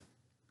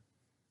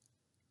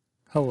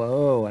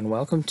Hello, and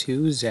welcome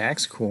to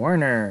Zach's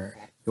Corner,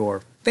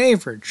 your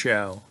favorite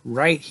show,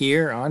 right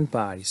here on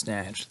Body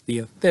Snatch, the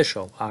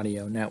official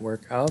audio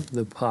network of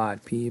the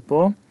Pod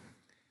People.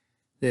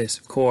 This,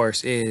 of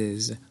course,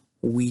 is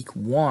week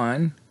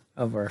one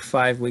of our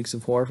 5 weeks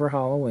of horror for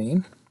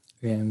Halloween.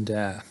 And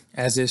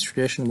as is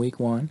tradition, week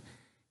one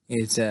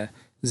is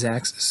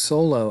Zach's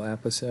solo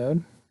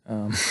episode.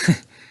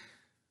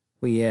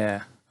 We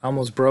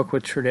almost broke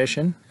with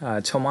tradition.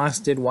 Tomas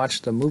did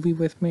watch the movie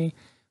with me.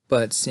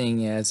 But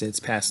seeing as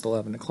it's past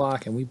 11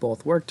 o'clock and we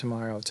both work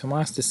tomorrow,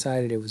 Tomas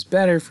decided it was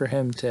better for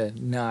him to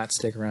not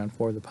stick around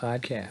for the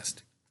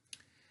podcast.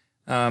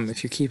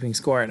 If you're keeping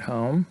score at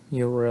home,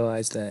 you'll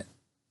realize that,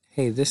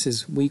 hey, this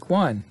is week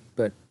one,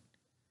 but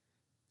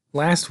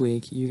last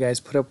week you guys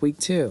put up week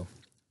two.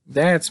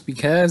 That's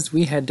because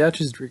we had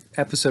Dutch's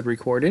episode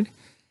recorded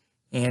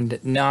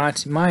and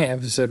not my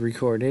episode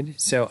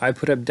recorded. So I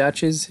put up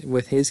Dutch's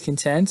with his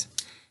consent,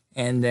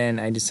 and then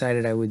I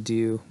decided I would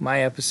do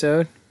my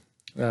episode.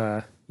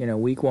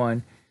 Week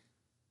one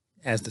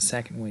as the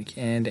second week.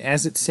 And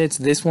as it sits,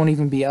 this won't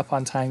even be up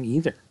on time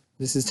either.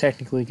 This is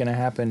technically going to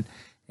happen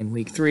in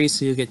week three,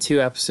 so you'll get 2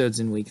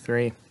 episodes in week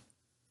 3.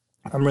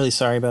 I'm really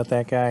sorry about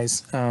that,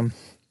 guys. I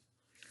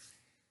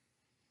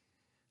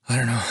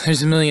don't know.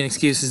 There's a million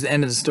excuses. The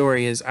end of the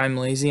story is I'm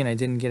lazy and I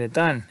didn't get it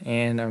done.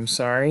 And I'm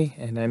sorry,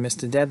 and I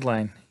missed a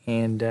deadline.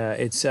 And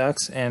it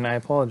sucks, and I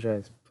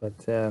apologize. But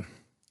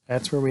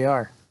that's where we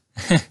are.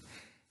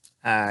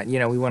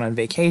 We went on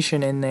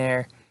vacation in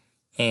there,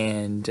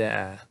 and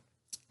I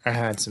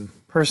had some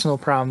personal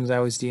problems I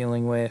was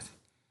dealing with.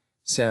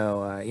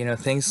 So,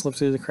 things slipped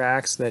through the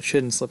cracks that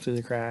shouldn't slip through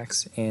the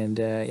cracks. And,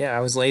 I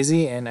was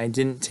lazy, and I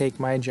didn't take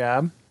my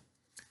job,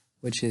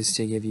 which is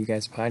to give you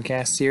guys a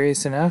podcast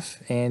serious enough.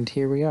 And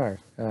here we are,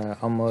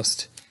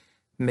 almost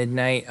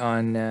midnight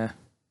on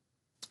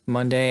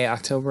Monday,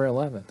 October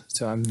 11th.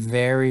 So I'm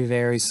very,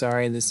 very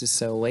sorry this is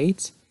so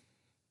late.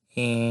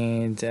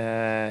 And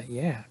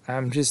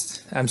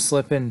I'm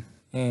slipping,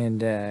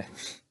 and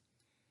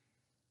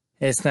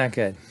it's not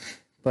good.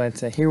 But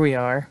here we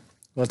are.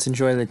 Let's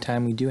enjoy the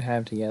time we do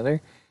have together,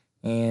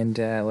 and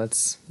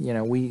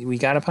we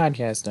got a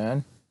podcast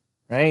done,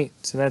 right?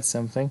 So that's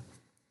something.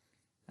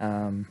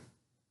 And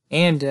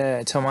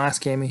Tomas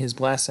gave me his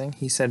blessing.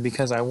 He said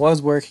because I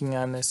was working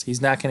on this,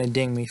 he's not going to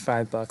ding me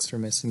 $5 for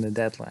missing the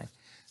deadline.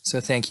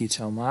 So thank you,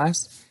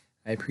 Tomas.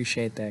 I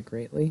appreciate that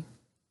greatly.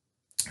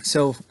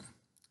 So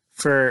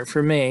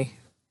for me,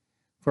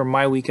 for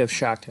my week of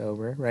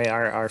Shocktober, right,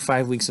 our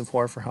 5 weeks of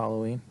horror for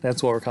Halloween,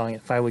 that's what we're calling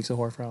it, 5 weeks of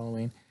horror for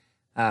Halloween,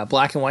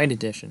 black and white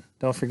edition.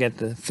 Don't forget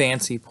the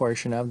fancy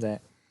portion of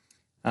that.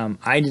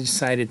 I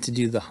decided to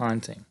do The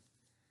Haunting,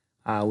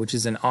 which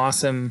is an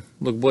awesome,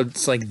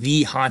 what's like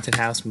the haunted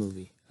house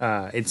movie.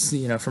 It's,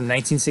 from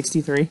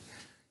 1963,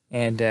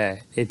 and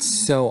it's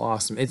so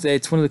awesome.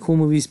 It's one of the cool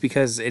movies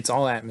because it's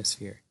all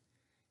atmosphere.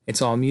 It's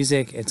all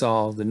music, it's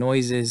all the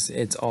noises,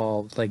 it's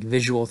all like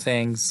visual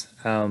things.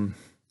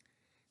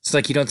 It's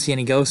like you don't see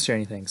any ghosts or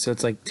anything, so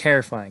it's like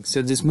terrifying.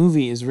 So this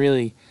movie is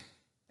really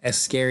as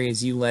scary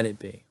as you let it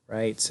be,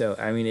 right? So,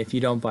 I mean, if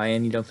you don't buy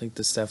in, you don't think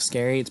this stuff's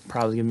scary, it's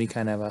probably going to be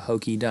kind of a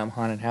hokey, dumb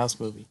haunted house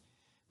movie.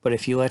 But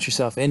if you let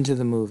yourself into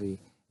the movie,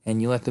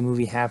 and you let the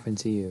movie happen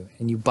to you,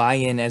 and you buy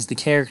in as the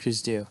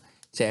characters do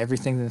to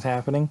everything that's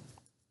happening,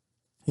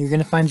 you're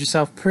going to find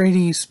yourself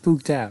pretty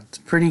spooked out. It's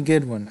a pretty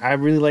good one. I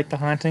really like The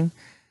Haunting.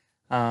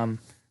 Of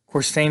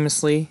course,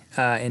 famously,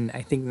 in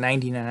I think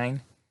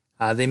 99,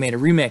 they made a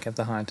remake of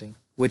The Haunting,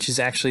 which is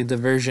actually the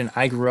version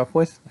I grew up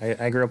with.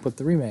 I grew up with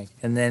the remake.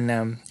 And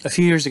then a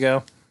few years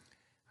ago,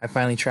 I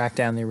finally tracked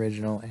down the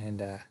original,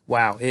 and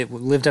wow, it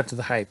lived up to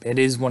the hype. It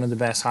is one of the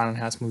best haunted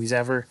house movies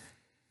ever.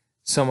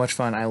 So much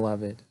fun. I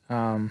love it.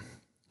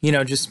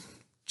 Just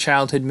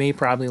childhood me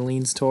probably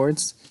leans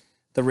towards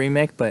the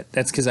remake, but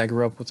that's because I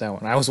grew up with that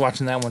one. I was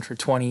watching that one for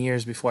 20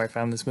 years before I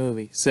found this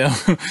movie. So...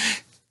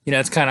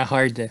 it's kind of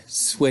hard to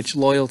switch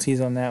loyalties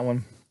on that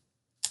one.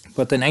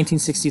 But the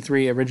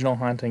 1963 original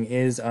Haunting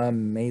is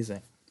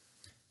amazing.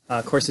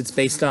 Of course, it's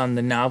based on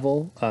the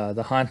novel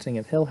The Haunting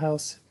of Hill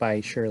House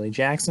by Shirley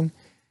Jackson.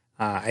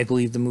 I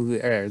believe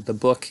the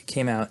book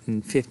came out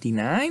in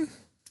 59,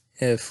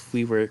 if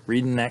we were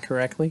reading that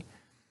correctly.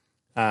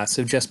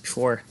 So just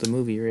before the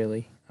movie,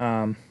 really.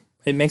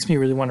 It makes me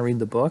really want to read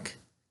the book,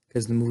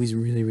 because the movie's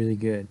really, really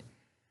good.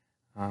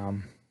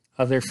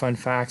 Other fun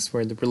facts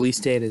were the release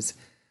date is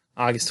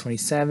August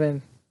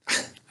 27th.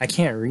 I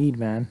can't read,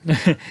 man.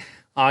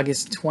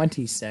 August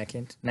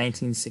 22nd,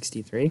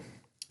 1963.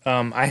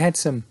 I had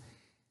some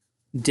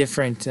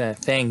different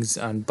things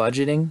on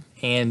budgeting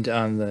and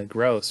on the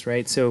gross,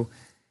 right? So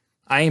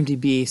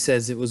IMDb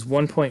says it was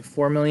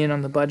 1.4 million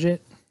on the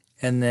budget,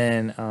 and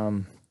then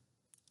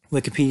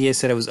Wikipedia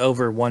said it was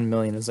over 1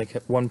 million. It was like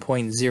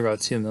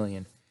 1.02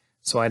 million.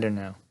 So I don't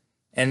know.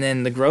 And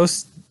then the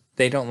gross,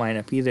 they don't line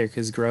up either,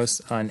 because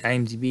gross on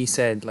IMDb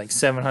said like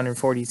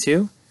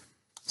 742.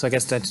 So I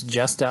guess that's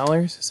just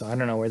dollars. So I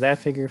don't know where that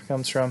figure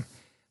comes from.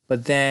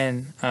 But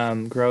then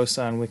gross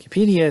on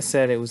Wikipedia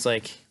said it was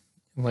like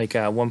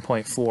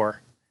 1.4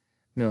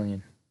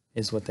 million.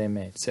 is what they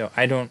made. So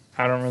I don't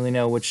really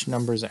know which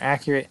numbers are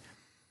accurate.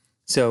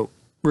 So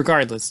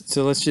regardless,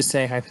 so let's just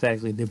say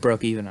hypothetically they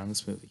broke even on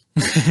this movie.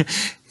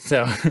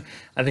 So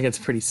I think it's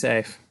pretty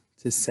safe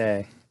to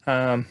say.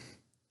 So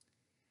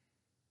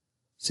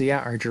yeah,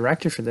 our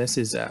director for this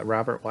is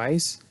Robert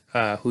Wise,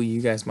 who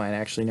you guys might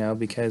actually know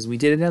because we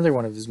did another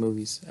one of his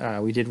movies.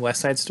 We did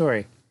West Side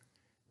Story,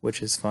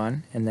 which is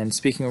fun. And then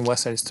speaking of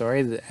West Side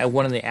Story,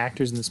 one of the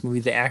actors in this movie,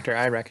 the actor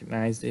I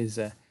recognized is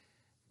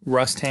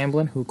Russ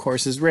Tamblyn, who of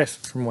course is Riff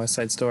from West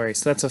Side Story.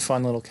 So that's a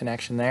fun little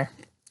connection there.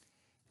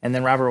 And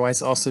then Robert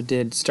Wise also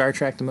did Star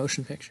Trek: The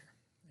Motion Picture.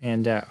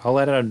 And I'll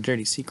let out a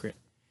dirty secret.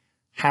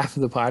 Half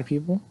of the pod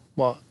people,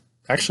 well,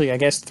 actually I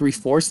guess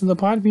 3/4 of the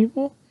pod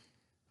people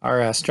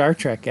are Star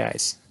Trek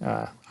guys.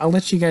 I'll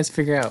let you guys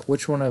figure out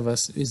which one of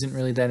us isn't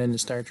really that into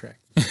Star Trek.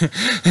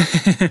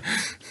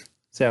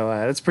 So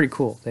that's pretty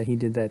cool that he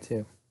did that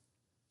too.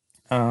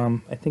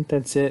 I think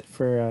that's it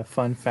for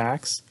fun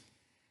facts.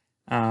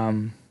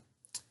 Yeah,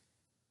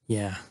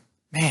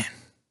 man,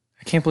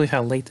 I can't believe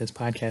how late this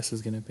podcast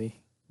is going to be.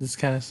 This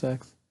kind of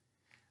sucks.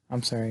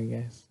 I'm sorry,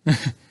 guys.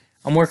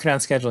 I'm working on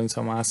scheduling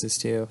Tomas's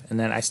too, and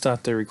then I still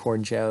have to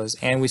record Joe's,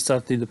 and we still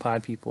have to do the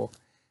Pod People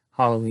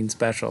Halloween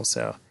special,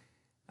 so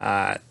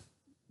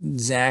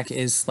Zach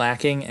is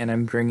slacking, and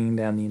I'm bringing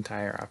down the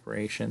entire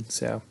operation.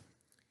 So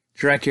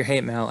direct your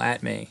hate mail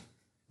at me.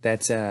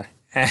 That's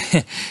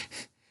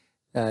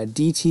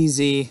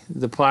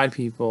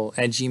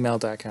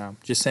dtzthepodpeople@gmail.com.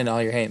 Just send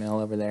all your hate mail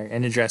over there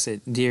and address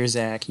it, Dear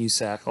Zach, you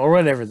suck, or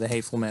whatever the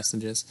hateful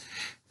message is.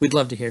 We'd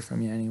love to hear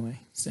from you anyway.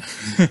 So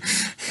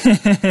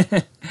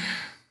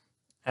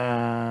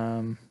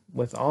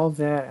with all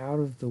that out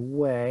of the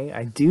way,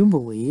 I do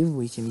believe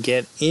we can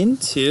get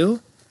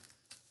into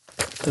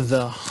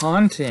The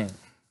Haunting.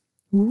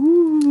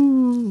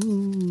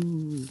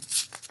 Woo!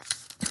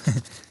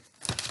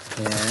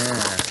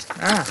 Yeah.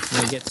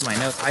 Let me get to my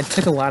notes. I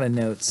took a lot of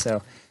notes,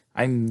 so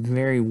I'm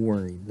very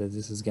worried that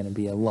this is going to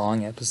be a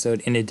long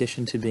episode in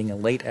addition to being a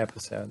late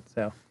episode.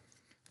 So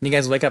when you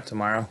guys wake up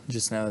tomorrow,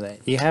 just know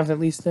that you have at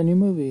least a new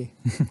movie.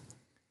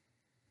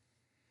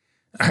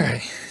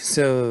 Alright,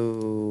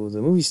 so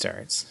the movie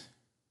starts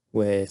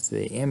with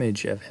the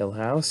image of Hill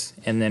House,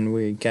 and then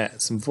we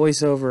got some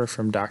voiceover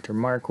from Dr.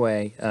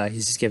 Markway.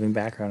 He's just giving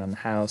background on the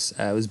house.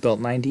 It was built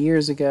 90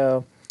 years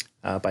ago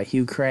by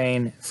Hugh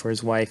Crane for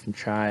his wife and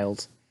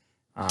child.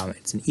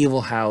 It's an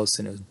evil house,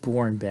 and it was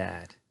born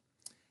bad.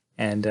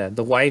 And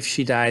the wife,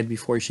 she died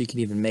before she could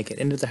even make it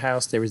into the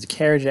house. There was a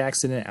carriage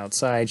accident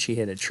outside. She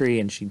hit a tree,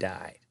 and she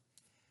died.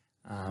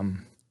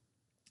 And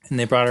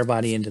they brought her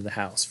body into the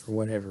house for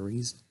whatever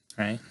reason,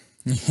 right?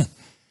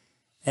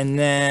 And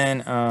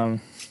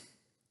then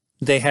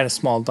they had a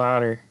small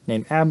daughter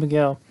named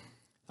Abigail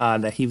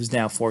that he was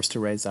now forced to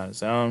raise on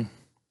his own.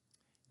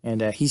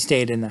 And he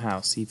stayed in the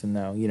house, even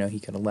though, you know, he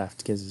could have left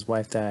because his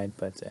wife died.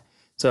 But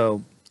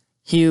so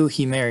Hugh,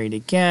 he married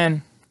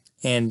again.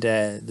 And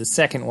the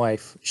second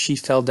wife, she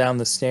fell down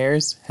the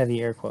stairs,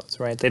 heavy air quotes,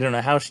 right? They don't know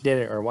how she did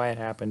it or why it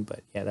happened, but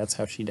yeah, that's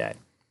how she died.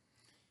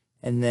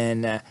 And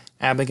then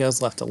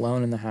Abigail's left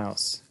alone in the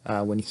house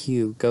when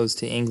Hugh goes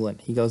to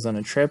England. He goes on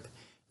a trip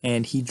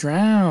and he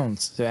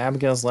drowns. So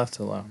Abigail's left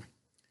alone.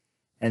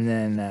 And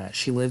then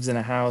she lives in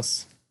a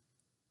house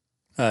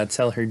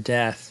till her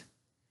death.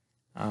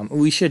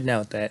 We should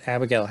note that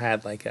Abigail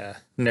had like a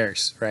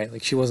nurse, right?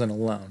 Like she wasn't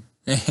alone.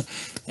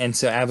 And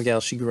so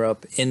Abigail, she grew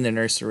up in the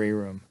nursery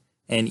room.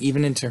 And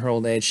even into her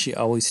old age, she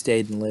always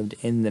stayed and lived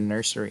in the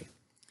nursery.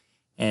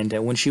 And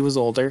when she was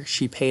older,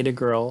 she paid a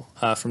girl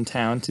from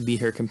town to be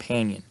her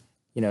companion,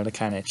 you know, to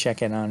kind of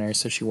check in on her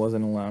so she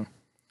wasn't alone.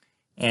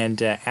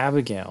 And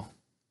Abigail,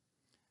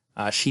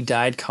 she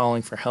died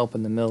calling for help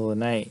in the middle of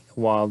the night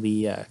while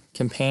the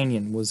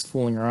companion was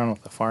fooling around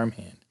with a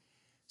farmhand.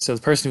 So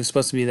the person who was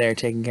supposed to be there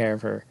taking care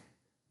of her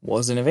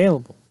wasn't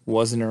available,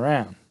 wasn't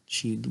around.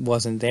 She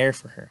wasn't there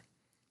for her.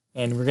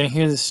 And we're going to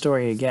hear this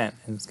story again,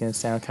 and it's going to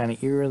sound kind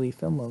of eerily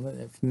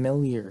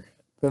familiar.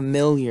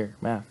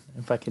 Man,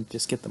 if I could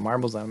just get the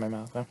marbles out of my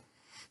mouth, huh?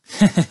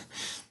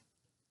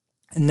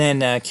 And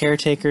then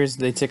caretakers,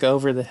 they took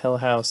over the Hill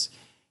House,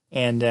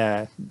 and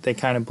they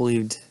kind of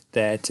believed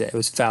that it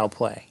was foul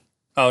play.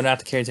 Oh, not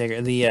the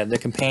caretaker, the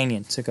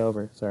companion took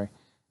over,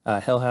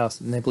 Hill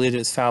House, and they believed it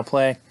was foul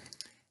play.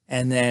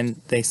 And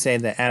then they say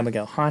that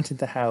Abigail haunted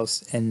the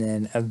house, and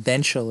then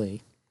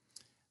eventually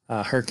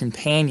her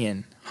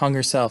companion hung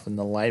herself in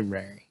the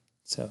library.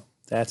 So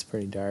that's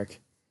pretty dark.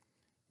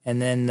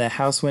 And then the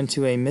house went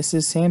to a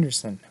Mrs.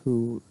 Sanderson,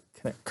 who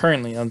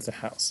currently owns the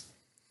house.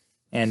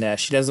 And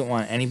she doesn't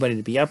want anybody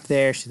to be up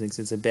there. She thinks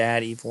it's a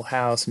bad, evil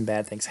house and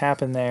bad things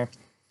happen there.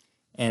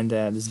 And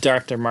this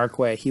Dr.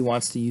 Markway, he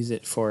wants to use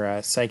it for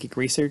psychic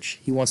research.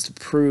 He wants to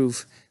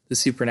prove the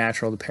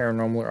supernatural, the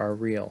paranormal are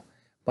real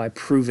by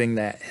proving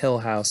that Hill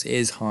House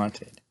is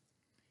haunted.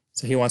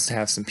 So he wants to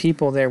have some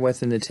people there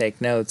with him to take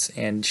notes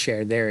and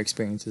share their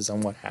experiences on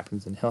what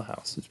happens in Hill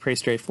House. It's pretty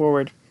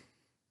straightforward.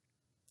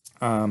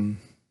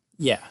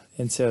 Yeah,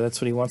 and so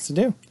that's what he wants to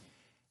do.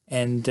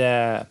 And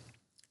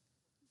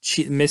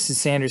Mrs.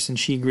 Sanderson,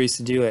 she agrees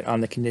to do it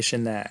on the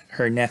condition that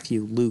her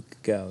nephew Luke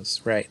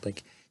goes, right?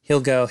 Like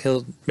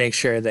he'll make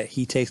sure that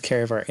he takes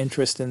care of our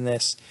interest in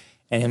this,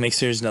 and he'll make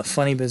sure there's no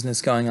funny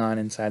business going on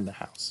inside the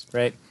house,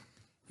 right?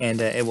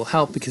 And it will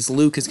help because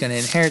Luke is going to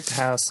inherit the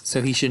house,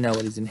 so he should know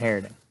what he's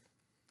inheriting.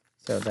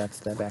 So that's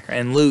the background.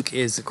 And Luke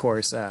is, of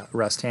course,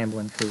 Russ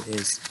Tamblyn, who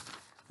is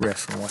Riff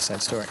from West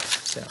Side Story.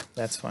 So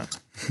that's fun.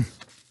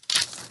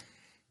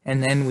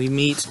 And then we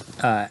meet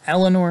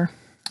Eleanor,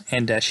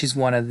 and she's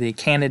one of the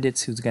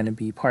candidates who's going to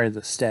be part of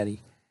the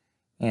study.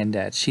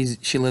 And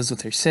she lives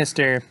with her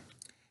sister,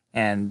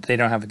 and they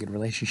don't have a good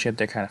relationship.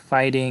 They're kind of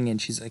fighting,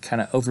 and she's like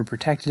kind of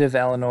overprotective of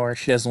Eleanor.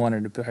 She doesn't want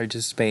her to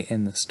participate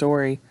in the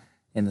study.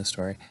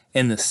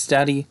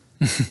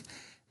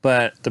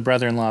 But the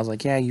brother-in-law is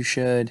like, yeah, you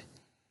should.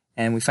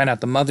 And we find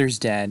out the mother's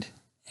dead,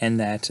 and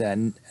that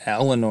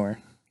Eleanor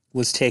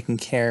was taking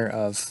care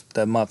of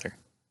the mother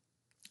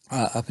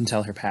up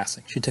until her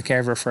passing. She took care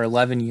of her for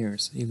 11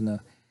 years,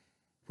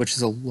 which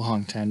is a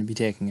long time to be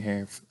taking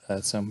care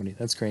of somebody.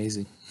 That's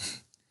crazy.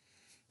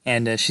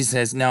 And she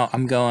says, no,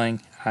 I'm going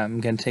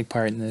to take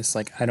part in this.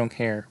 Like, I don't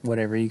care,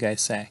 whatever you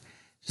guys say.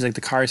 She's like,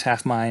 the car's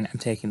half mine. I'm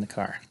taking the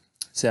car.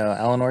 So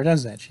Eleanor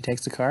does that. She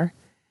takes the car,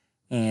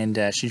 and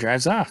she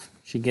drives off.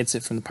 She gets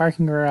it from the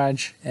parking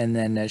garage, and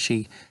then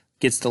she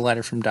gets the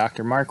letter from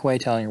Dr. Markway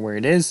telling her where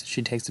it is.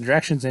 She takes the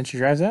directions, and she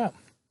drives out.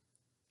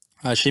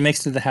 She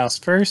makes it to the house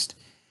first,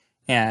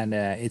 and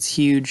it's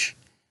huge.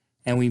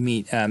 And we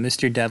meet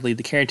Mr. Dudley,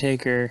 the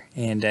caretaker,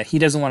 and he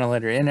doesn't want to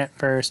let her in at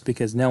first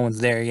because no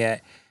one's there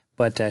yet.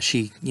 But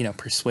she,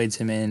 persuades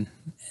him in,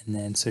 and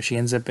then so she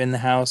ends up in the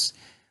house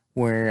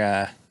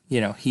where,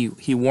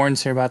 he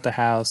warns her about the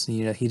house,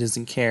 and, he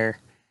doesn't care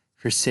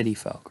for city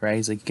folk, right?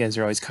 He's like, you guys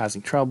are always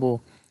causing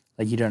trouble.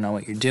 Like, you don't know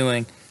what you're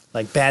doing.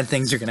 Like, bad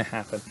things are going to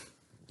happen.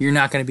 You're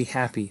not going to be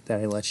happy that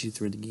I let you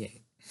through the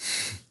gate.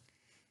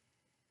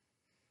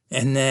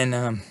 And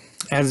then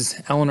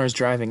as Eleanor's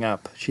driving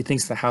up, she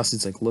thinks the house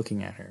is, like,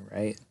 looking at her,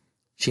 right?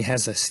 She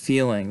has this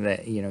feeling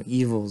that,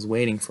 evil is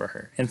waiting for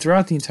her. And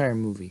throughout the entire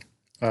movie,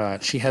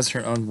 she has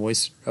her own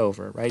voice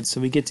over, right?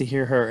 So we get to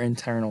hear her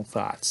internal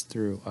thoughts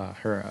through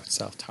her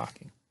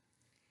self-talking.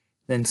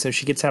 Then so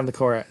she gets out of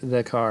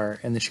the car,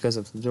 and then she goes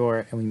up to the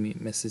door, and we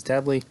meet Mrs.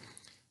 Dudley.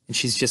 And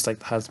she's just like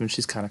the husband.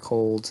 She's kind of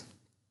cold.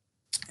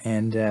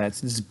 And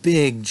it's this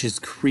big,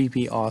 just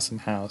creepy, awesome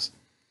house.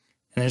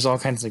 And there's all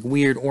kinds of like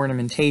weird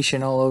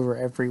ornamentation all over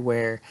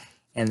everywhere.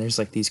 And there's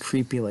like these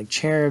creepy like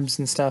cherubs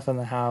and stuff in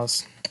the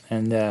house.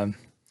 And you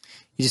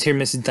just hear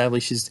Mrs. Dudley.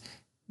 She's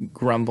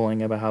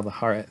grumbling about how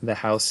the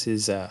house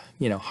is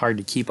hard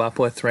to keep up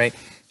with, right?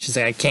 She's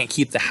like, I can't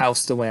keep the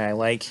house the way I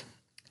like.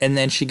 And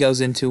then she goes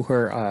into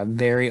her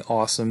very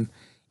awesome,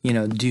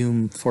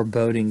 doom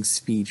foreboding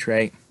speech,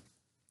 right?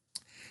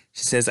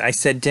 She says, I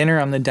set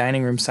dinner on the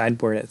dining room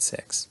sideboard at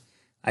 6.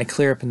 I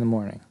clear up in the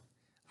morning.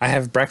 I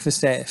have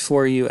breakfast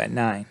for you at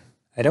 9.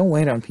 I don't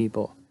wait on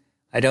people.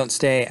 I don't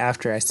stay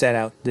after I set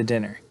out the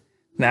dinner.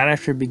 Not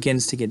after it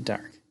begins to get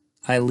dark.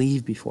 I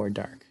leave before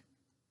dark.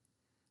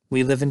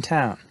 We live in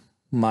town,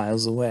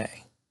 miles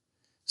away.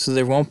 So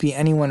there won't be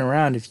anyone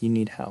around if you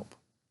need help.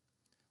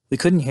 We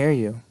couldn't hear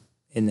you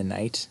in the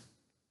night.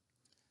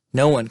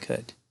 No one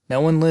could.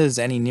 No one lives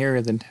any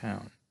nearer than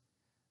town.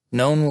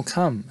 No one will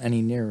come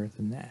any nearer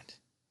than that.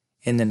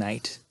 In the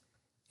night,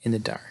 in the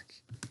dark.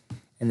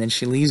 And then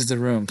she leaves the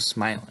room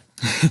smiling.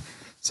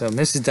 So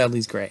Mrs.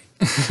 Dudley's great.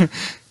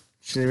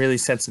 She really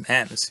sets some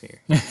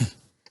atmosphere.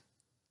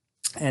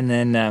 And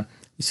then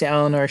you see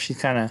Eleanor,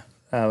 she's kind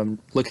of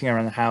looking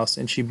around the house,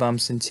 and she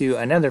bumps into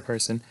another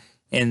person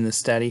in the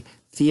study,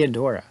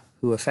 Theodora,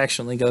 who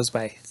affectionately goes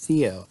by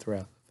Theo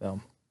throughout the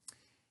film.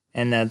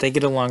 And they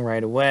get along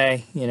right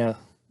away.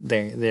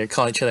 They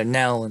call each other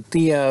Nell and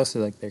Theo,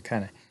 so like they're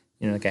kind of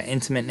they got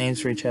intimate names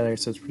for each other,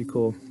 so it's pretty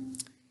cool.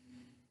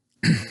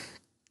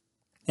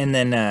 And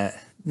then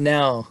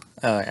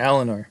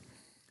Eleanor,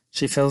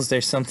 she feels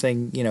there's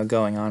something,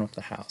 going on with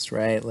the house,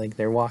 right? Like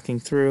they're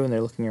walking through and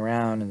they're looking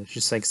around, and there's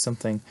just like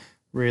something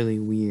really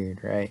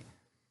weird, right?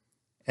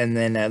 And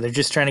then they're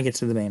just trying to get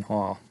to the main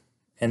hall.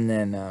 And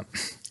then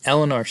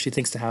Eleanor, she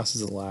thinks the house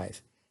is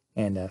alive.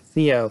 And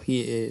Theo,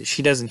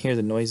 she doesn't hear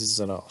the noises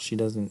at all. She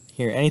doesn't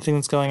hear anything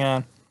that's going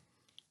on.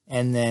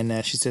 And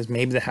then she says,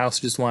 maybe the house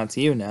just wants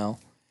you now.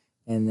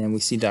 And then we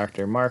see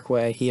Dr.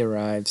 Markway. He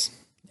arrives.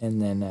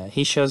 And then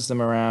he shows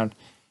them around.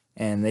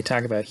 And they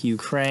talk about Hugh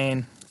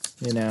Crane.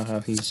 How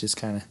he's just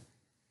kind of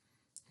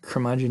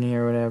curmudgeon-y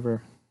or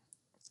whatever.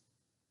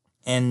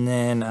 And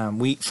then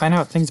we find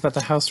out things about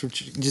the house,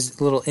 which just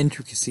little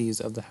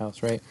intricacies of the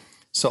house, right?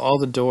 So all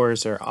the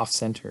doors are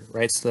off-center,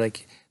 right? So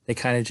like they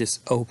kind of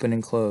just open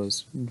and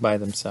close by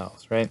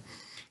themselves, right?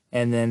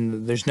 And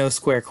then there's no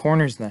square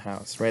corners in the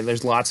house, right?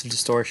 There's lots of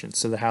distortions,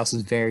 so the house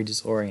is very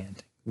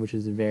disorienting, which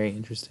is a very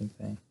interesting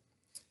thing.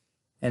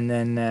 And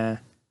then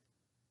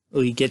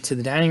we get to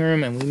the dining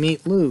room, and we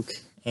meet Luke,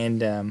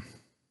 and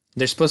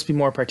there's supposed to be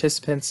more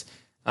participants,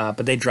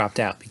 but they dropped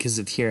out because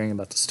of hearing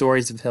about the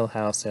stories of Hill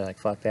House. They're like,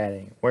 fuck that,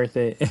 ain't worth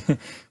it,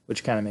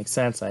 which kind of makes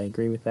sense. I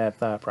agree with that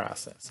thought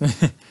process.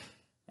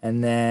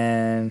 And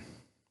then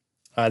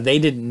they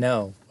didn't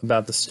know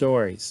about the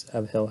stories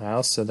of Hill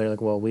House, so they're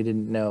like, well, we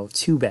didn't know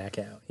to back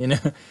out, you know?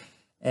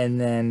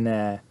 And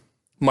then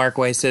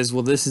Markway says,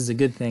 well, this is a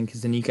good thing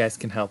because then you guys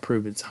can help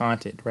prove it's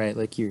haunted, right?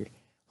 Like you're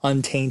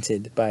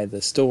untainted by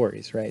the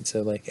stories, right?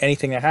 So like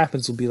anything that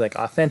happens will be like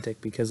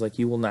authentic because like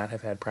you will not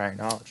have had prior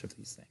knowledge of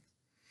these things.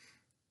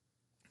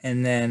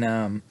 And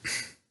then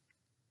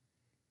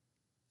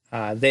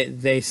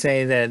they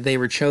say that they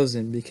were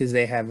chosen because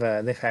they've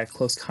had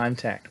close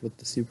contact with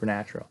the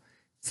supernatural.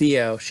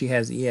 Theo, she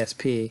has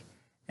ESP,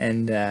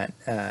 and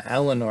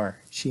Eleanor,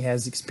 she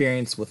has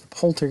experience with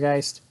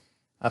poltergeist.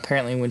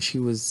 Apparently, when she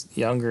was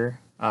younger,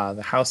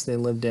 the house they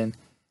lived in,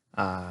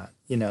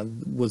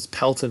 was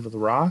pelted with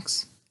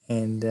rocks,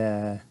 and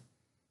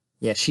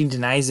yeah, she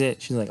denies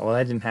it. She's like, "Well,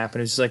 that didn't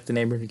happen. It's just like the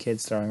neighborhood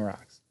kids throwing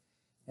rocks."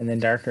 And then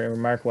Dr.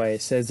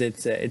 Markway says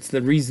it's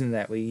the reason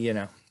that we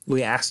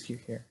asked you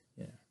here,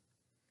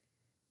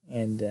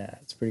 and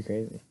it's pretty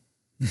crazy.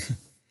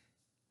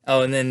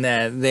 Oh, and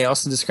then they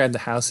also described the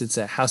house. It's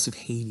a house of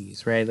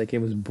Hades, right? Like it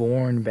was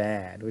born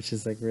bad, which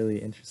is like really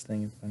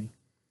interesting and funny.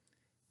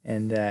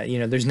 And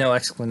there's no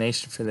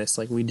explanation for this.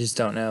 Like we just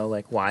don't know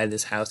like why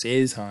this house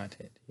is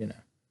haunted.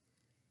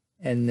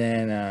 And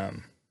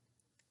then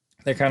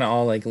they're kind of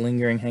all like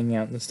lingering, hanging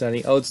out in the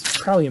study. Oh, it's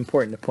probably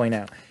important to point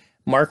out.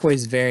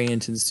 Markway's very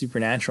into the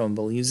supernatural and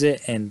believes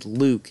it, and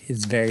Luke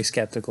is very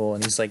skeptical,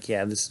 and he's like,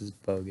 "Yeah, this is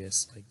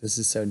bogus. Like this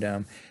is so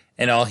dumb."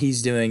 And all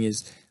he's doing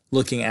is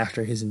looking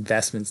after his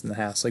investments in the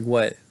house, like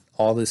what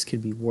all this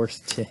could be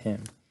worth to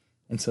him.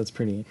 And so it's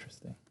pretty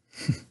interesting.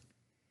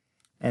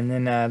 And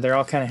then they're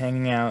all kind of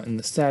hanging out in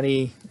the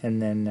study,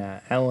 and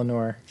then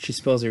Eleanor, she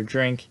spills her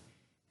drink,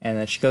 and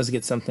then she goes to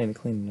get something to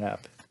clean it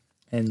up.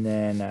 And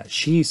then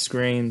she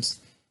screams,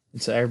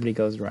 and so everybody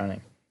goes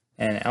running.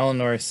 And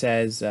Eleanor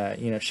says,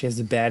 she has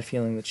a bad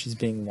feeling that she's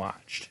being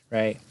watched,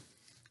 right?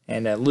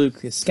 And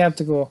Luke is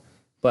skeptical,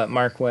 but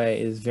Markway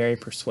is very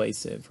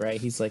persuasive, right?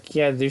 He's like,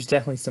 yeah, there's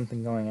definitely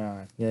something going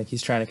on.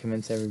 He's trying to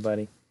convince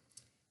everybody.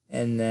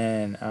 And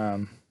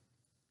then,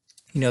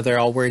 they're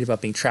all worried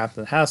about being trapped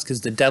in the house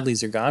because the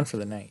Dudleys are gone for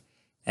the night.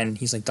 And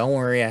he's like, don't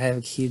worry, I have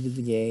a key to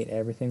the gate.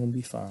 Everything will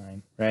be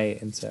fine, right?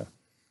 And so,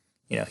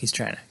 he's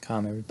trying to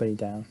calm everybody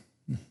down.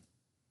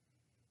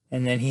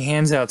 And then he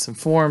hands out some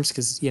forms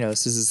because,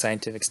 this is a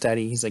scientific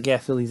study. He's like, yeah,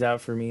 fill these out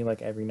for me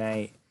like every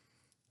night.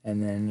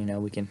 And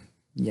then, we can,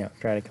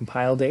 try to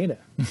compile data.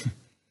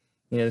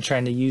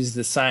 Trying to use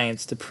the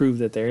science to prove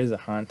that there is a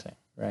haunting,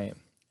 right?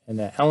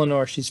 And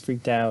Eleanor, she's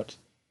freaked out,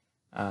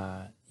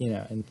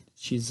 and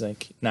she's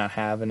like not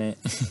having it.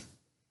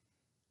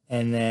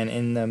 And then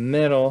in the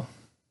middle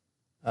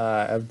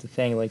of the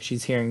thing, like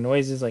she's hearing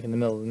noises like in the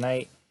middle of the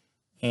night,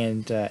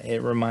 and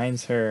it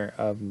reminds her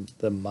of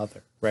the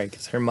mother, right?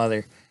 Because her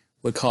mother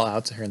would call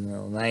out to her in the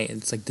middle of the night.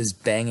 And it's like this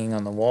banging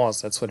on the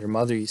walls. That's what her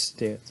mother used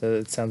to do. So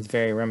it sounds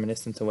very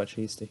reminiscent to what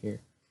she used to hear.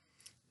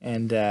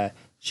 And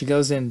she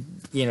goes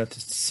in, to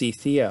see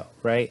Theo,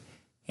 right?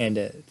 And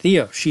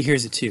Theo, she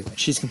hears it too.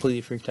 She's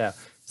completely freaked out.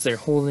 So they're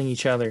holding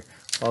each other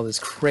while this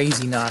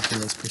crazy knocking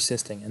is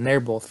persisting. And they're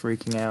both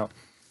freaking out.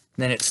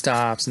 And then it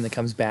stops and it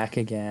comes back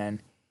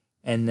again.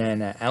 And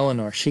then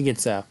Eleanor, she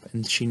gets up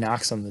and she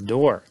knocks on the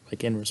door,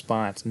 like in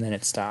response. And then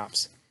it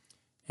stops.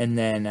 And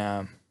then,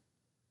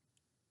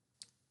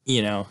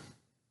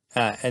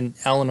 and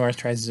Eleanor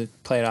tries to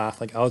play it off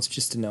like, oh, it's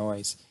just a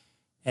noise.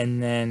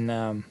 And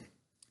then,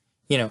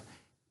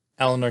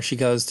 Eleanor, she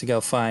goes to go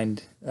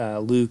find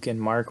Luke and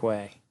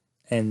Markway.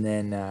 And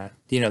then,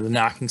 the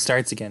knocking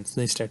starts again.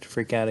 So they start to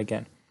freak out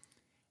again.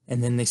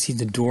 And then they see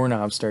the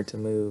doorknob start to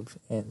move.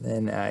 And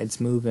then it's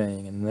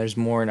moving. And there's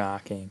more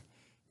knocking.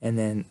 And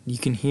then you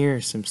can hear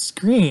some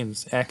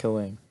screams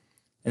echoing.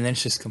 And then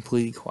it's just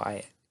completely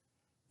quiet.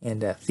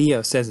 And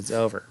Theo says it's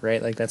over,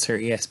 right? Like that's her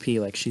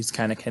ESP. Like she's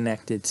kind of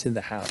connected to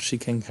the house. She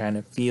can kind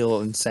of feel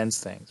and sense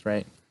things,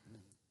 right?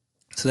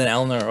 So then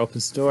Eleanor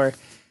opens the door.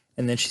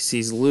 And then she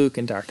sees Luke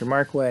and Dr.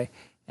 Markway,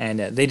 and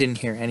they didn't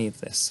hear any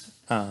of this.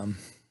 And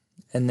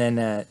then,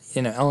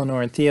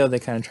 Eleanor and Theo, they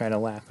kind of try to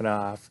laugh it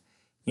off.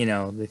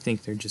 They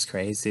think they're just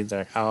crazy. They're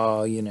like,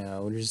 oh,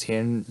 we're just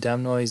hearing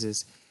dumb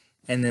noises.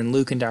 And then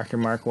Luke and Dr.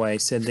 Markway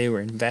said they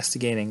were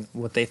investigating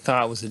what they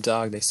thought was a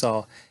dog they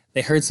saw.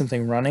 They heard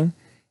something running,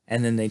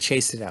 and then they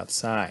chased it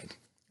outside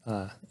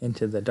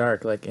into the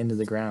dark, like into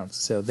the grounds.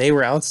 So they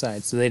were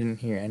outside, so they didn't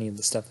hear any of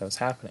the stuff that was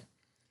happening.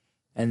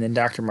 And then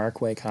Dr.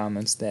 Markway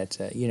comments that,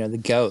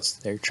 the ghosts,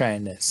 they're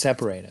trying to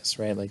separate us,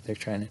 right? Like they're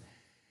trying to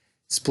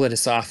split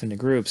us off into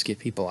groups, get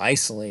people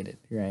isolated,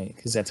 right?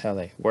 Because that's how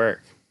they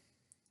work.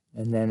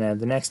 And then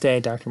the next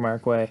day, Dr.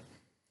 Markway,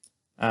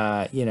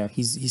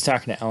 he's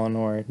talking to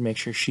Eleanor to make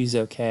sure she's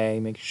okay,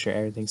 making sure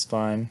everything's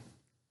fine.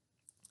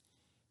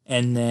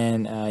 And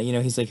then,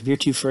 he's like, if you're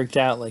too freaked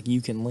out, like,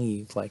 you can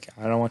leave. Like,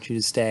 I don't want you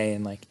to stay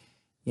and, like,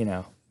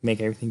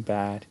 make everything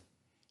bad.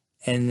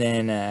 And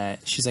then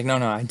she's like, no,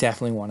 I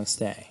definitely want to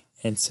stay.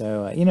 And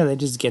so, they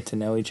just get to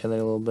know each other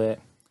a little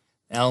bit.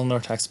 Eleanor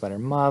talks about her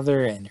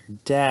mother and her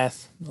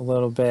death a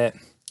little bit.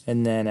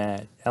 And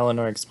then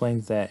Eleanor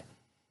explains that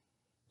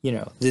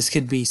this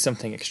could be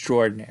something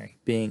extraordinary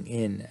being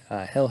in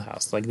Hill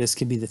House. Like, this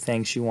could be the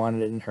thing she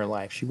wanted in her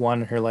life. She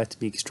wanted her life to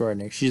be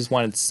extraordinary. She just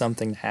wanted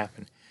something to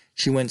happen.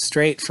 She went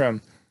straight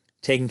from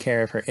taking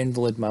care of her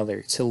invalid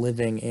mother to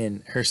living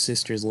in her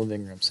sister's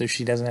living room. So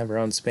she doesn't have her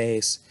own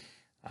space.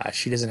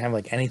 She doesn't have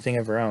like anything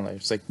of her own.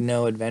 There's like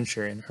no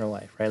adventure in her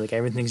life, right? Like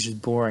everything's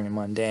just boring and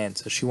mundane.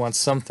 So she wants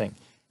something,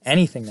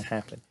 anything to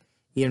happen,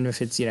 even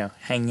if it's,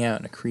 hanging out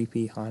in a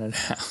creepy haunted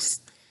house.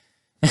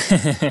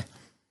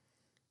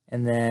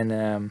 And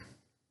then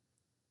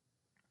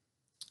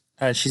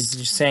she's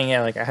just saying,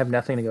 yeah, like I have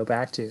nothing to go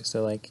back to.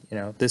 So like,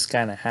 this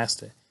kind of has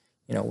to,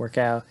 work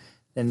out.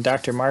 Then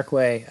Dr.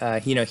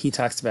 Markway, he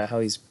talks about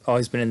how he's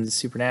always been in the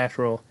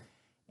supernatural.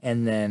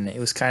 And then it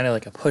was kind of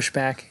like a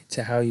pushback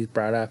to how he was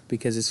brought up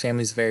because his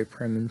family's very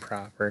prim and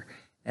proper.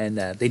 And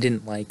they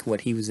didn't like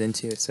what he was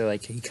into. So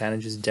like he kind of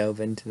just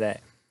dove into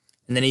that.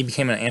 And then he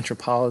became an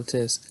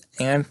anthropologist.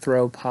 I'm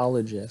sure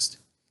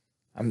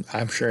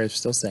I'm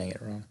still saying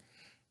it wrong.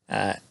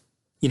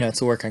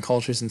 To work on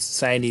cultures and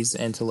societies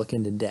and to look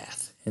into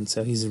death. And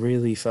so he's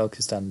really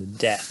focused on the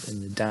death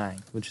and the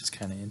dying, which is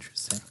kind of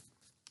interesting.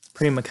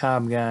 Pretty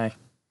macabre guy.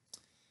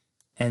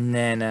 And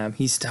then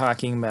he's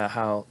talking about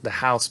how the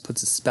house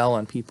puts a spell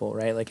on people,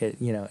 right? Like it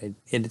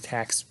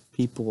attacks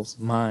people's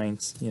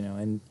minds,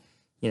 and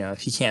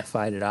if you can't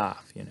fight it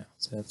off,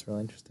 So that's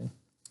really interesting.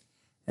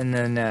 And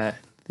then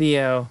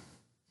Theo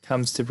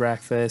comes to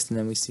breakfast, and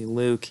then we see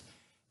Luke,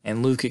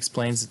 and Luke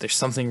explains that there's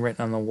something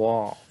written on the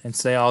wall, and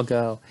so they all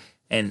go,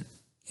 and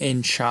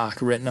in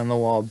chalk, written on the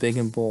wall, big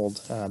and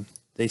bold,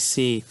 they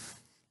see,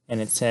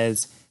 and it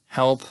says,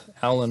 "Help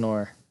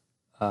Eleanor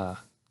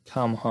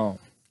come home."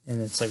 And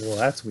it's like, well,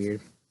 that's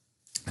weird.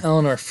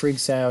 Eleanor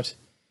freaks out,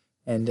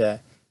 and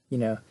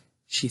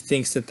she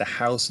thinks that the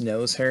house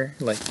knows her,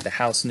 like the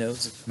house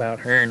knows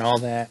about her and all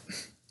that.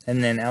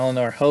 And then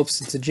Eleanor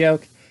hopes it's a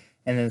joke,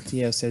 and then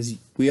Theo says,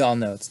 "We all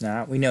know it's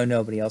not. We know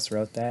nobody else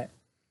wrote that."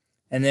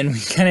 And then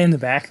we kind of in the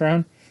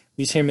background,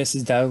 we just hear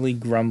Mrs. Dudley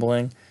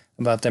grumbling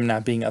about them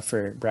not being up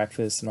for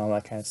breakfast and all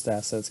that kind of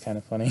stuff. So it's kind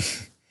of funny.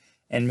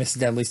 And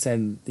Mrs. Dudley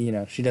said,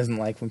 she doesn't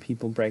like when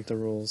people break the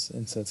rules,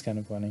 and so it's kind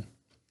of funny.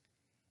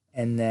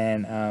 And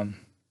then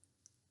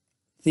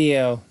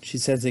Theo, she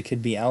says it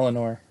could be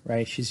Eleanor,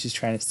 right? She's just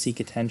trying to seek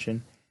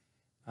attention.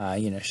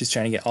 She's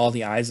trying to get all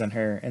the eyes on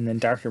her. And then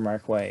Dr.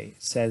 Markway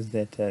says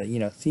that,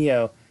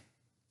 Theo,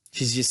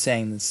 she's just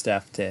saying this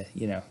stuff to,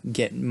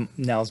 get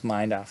Nell's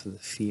mind off of the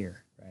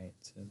fear, right?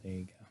 So there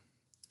you go.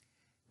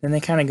 Then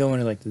they kind of go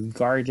into like the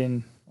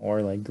garden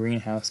or like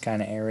greenhouse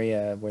kind of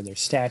area where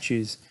there's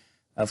statues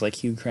of like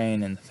Hugh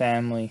Crane and the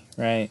family,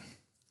 right?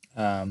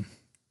 And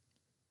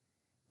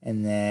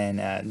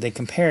then they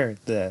compare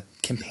the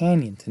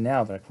companion to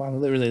Nell. They're like, wow,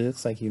 it really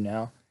looks like you,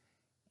 Nell.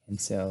 And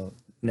so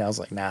Nell's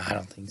like, nah, I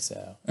don't think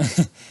so.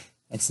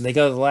 And so they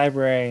go to the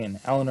library, and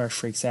Eleanor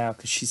freaks out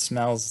because she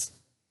smells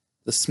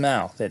the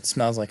smell that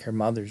smells like her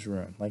mother's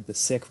room, like the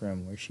sick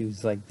room where she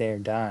was like there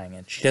dying,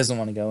 and she doesn't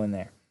want to go in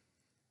there.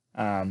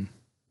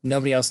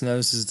 Nobody else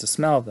notices the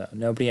smell, though.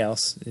 Nobody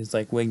else is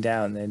like wigged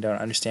out, and they don't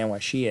understand why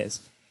she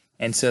is.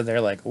 And so they're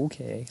like,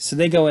 okay. So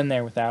they go in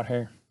there without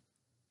her.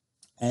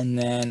 And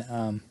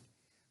then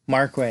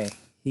Markway,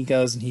 he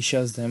goes and he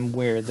shows them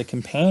where the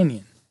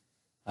companion,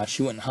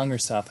 she went and hung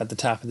herself at the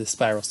top of the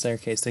spiral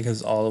staircase that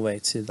goes all the way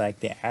to like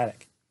the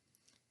attic.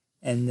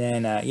 And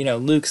then,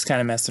 Luke's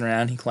kind of messing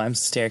around. He climbs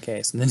the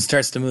staircase and then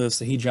starts to move,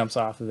 so he jumps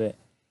off of it.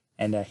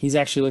 And he's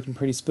actually looking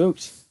pretty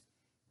spooked.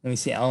 Then we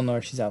see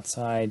Eleanor, she's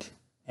outside.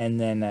 And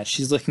then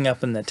she's looking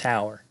up in the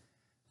tower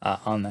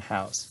on the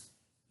house.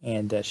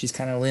 And she's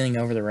kind of leaning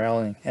over the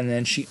railing. And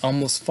then she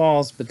almost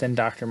falls, but then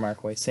Dr.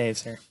 Markway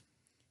saves her.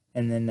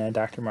 And then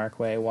Dr.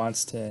 Markway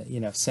wants to,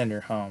 send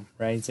her home,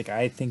 right? He's like,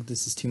 I think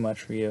this is too much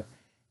for you.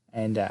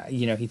 And,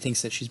 he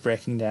thinks that she's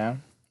breaking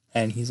down.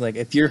 And he's like,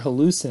 if you're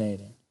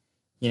hallucinating,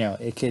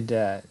 it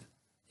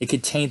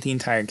could taint the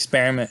entire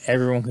experiment.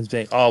 Everyone could be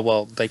like, oh,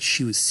 well, like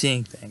she was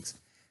seeing things.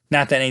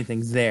 Not that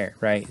anything's there,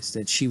 right? It's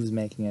that she was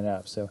making it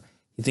up. So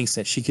he thinks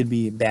that she could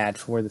be bad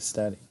for the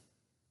study.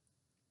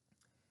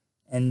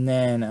 And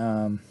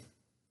then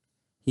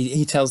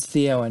he tells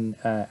Theo and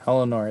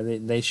Eleanor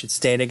that they should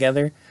stay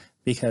together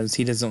because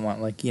he doesn't want,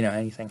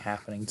 anything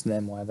happening to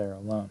them while they're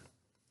alone.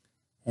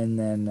 And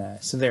then,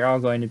 so they're all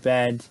going to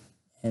bed.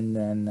 And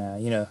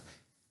then,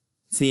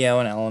 Theo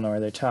and Eleanor,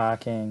 they're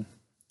talking.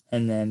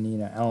 And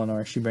then,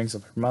 Eleanor, she brings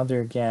up her mother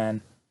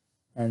again.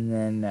 And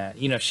then,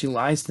 she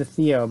lies to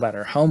Theo about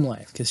her home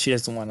life because she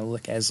doesn't want to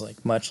look as,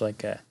 much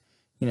like a,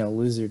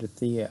 loser to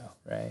Theo,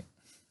 right?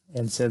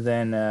 And so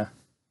then,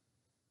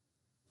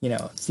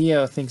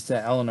 Theo thinks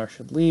that Eleanor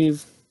should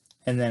leave.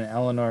 And then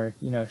Eleanor,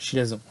 she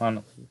doesn't want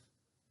to leave.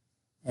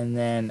 And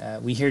then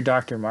we hear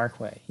Dr.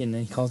 Markway, and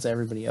then he calls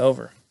everybody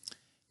over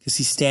because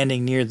he's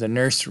standing near the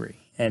nursery,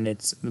 and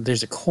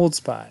there's a cold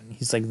spot. And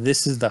he's like,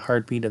 this is the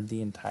heartbeat of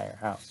the entire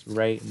house,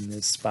 right in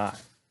this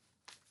spot.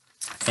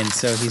 And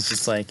so he's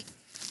just like,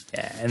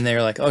 yeah. And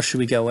they're like, oh, should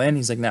we go in?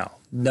 He's like, no,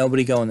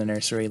 nobody go in the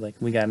nursery. Like,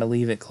 we got to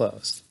leave it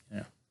closed,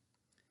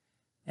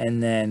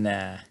 And then,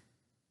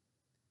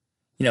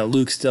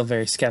 Luke's still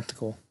very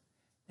skeptical.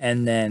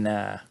 And then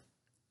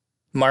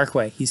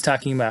Markway, he's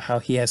talking about how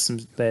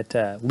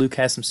Luke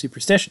has some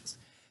superstitions.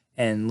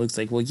 And Luke's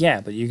like, well,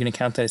 yeah, but you're going to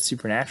count that as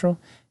supernatural?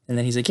 And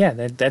then he's like, yeah,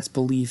 that's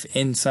belief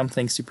in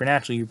something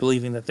supernatural. You're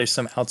believing that there's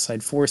some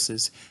outside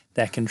forces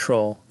that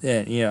control,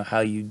 how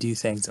you do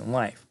things in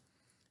life.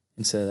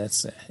 And so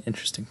that's an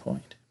interesting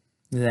point.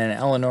 And then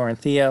Eleanor and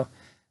Theo,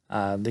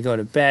 they go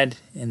to bed,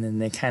 and then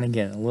they kind of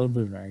get in a little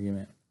bit of an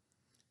argument.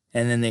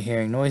 And then they're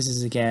hearing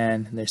noises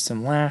again. There's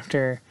some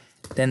laughter.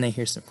 Then they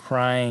hear some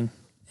crying.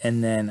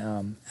 And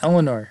then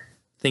Eleanor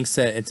thinks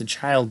that it's a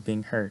child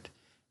being hurt.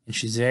 And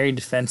she's very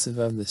defensive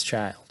of this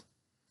child.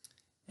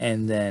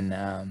 And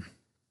then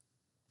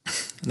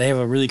they have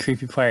a really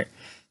creepy part.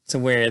 So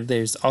where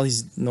there's all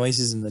these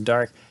noises in the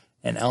dark.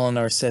 And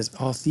Eleanor says,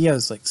 oh,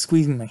 Theo's like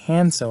squeezing my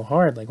hand so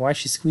hard. Like, why is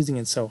she squeezing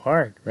it so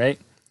hard, right?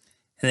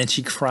 And then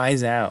she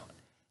cries out.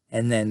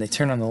 And then they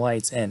turn on the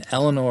lights. And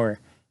Eleanor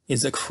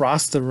is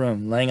across the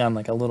room, laying on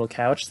like a little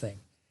couch thing.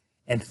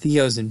 And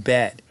Theo's in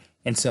bed.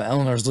 And so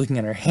Eleanor's looking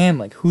at her hand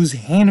like, whose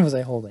hand was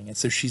I holding? And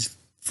so she's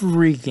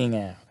freaking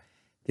out.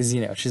 Because,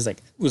 she's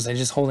like, was I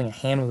just holding a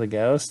hand with a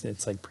ghost?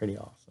 It's like pretty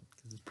awesome.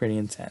 Because it's pretty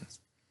intense.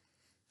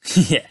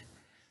 Yeah.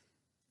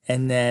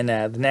 And then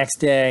the next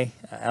day,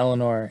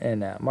 Eleanor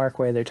and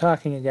Markway, they're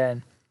talking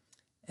again.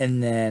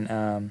 And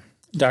then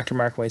Dr.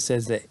 Markway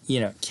says that,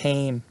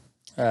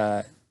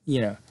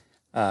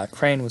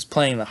 Crane was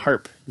playing the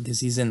harp because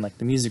he's in like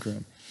the music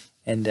room.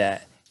 And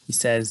he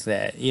says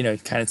that, he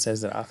kind of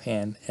says it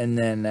offhand. And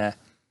then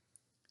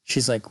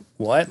she's like,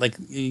 what? Like,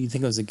 you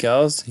think it was a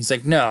ghost? He's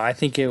like, no, I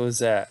think it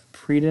was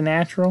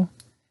preternatural.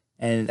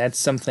 And that's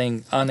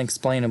something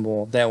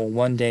unexplainable that will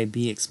one day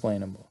be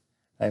explainable.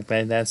 Like,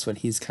 that's what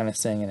he's kind of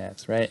saying it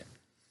as, right?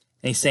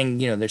 And he's saying,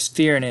 there's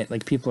fear in it.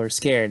 Like, people are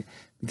scared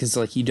because,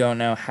 like, you don't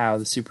know how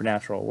the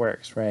supernatural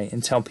works, right?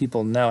 Until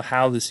people know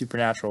how the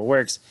supernatural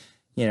works,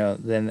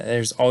 then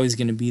there's always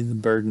going to be the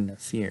burden of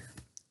fear.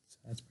 So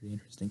that's pretty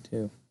interesting,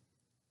 too.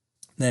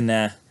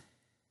 Then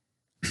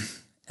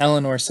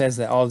Eleanor says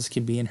that all this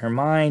could be in her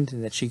mind,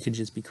 and that she could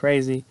just be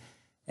crazy.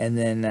 And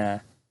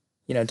then,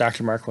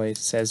 Dr. Markway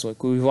says,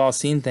 look, we've all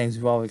seen things,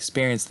 we've all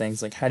experienced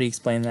things. Like, how do you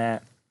explain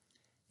that?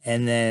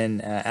 And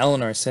then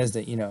Eleanor says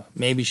that,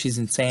 maybe she's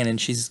insane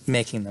and she's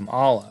making them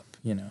all up,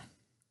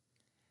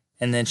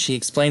 And then she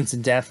explains the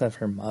death of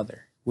her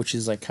mother, which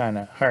is, like, kind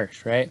of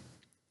harsh, right?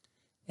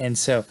 And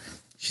so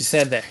she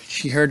said that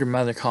she heard her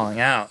mother calling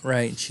out,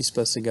 right? She's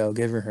supposed to go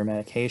give her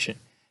medication.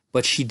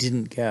 But she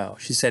didn't go.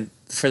 She said,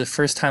 for the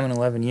first time in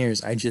 11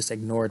 years, I just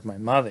ignored my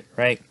mother,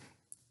 right?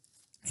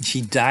 And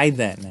she died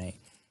that night.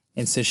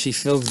 And so she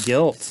feels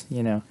guilt,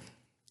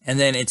 And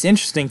then it's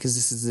interesting because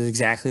this is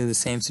exactly the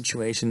same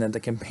situation that the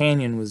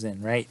companion was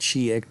in, right?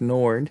 She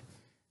ignored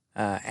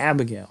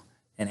Abigail,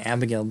 and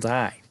Abigail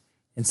died.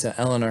 And so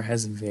Eleanor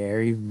has a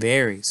very,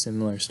 very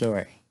similar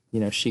story.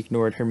 She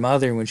ignored her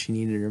mother when she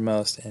needed her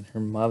most, and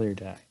her mother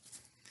died.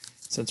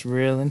 So it's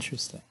real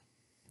interesting.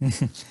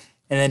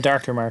 And then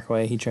Dr.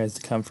 Markway, he tries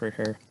to comfort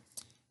her.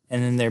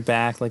 And then they're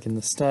back, like, in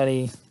the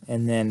study.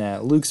 And then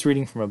Luke's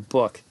reading from a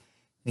book.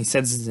 And he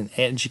says it's an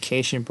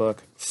education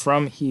book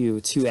from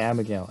Hugh to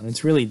Abigail. And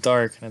it's really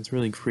dark, and it's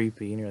really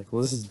creepy. And you're like,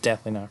 well, this is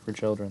definitely not for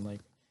children. Like,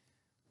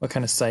 what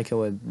kind of psycho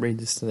would read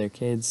this to their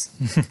kids?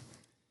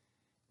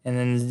 And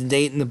then the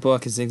date in the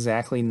book is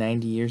exactly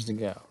 90 years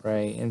ago,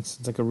 right? And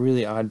it's like a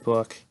really odd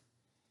book.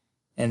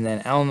 And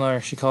then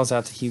Eleanor, she calls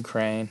out to Hugh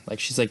Crane. Like,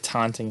 she's, like,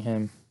 taunting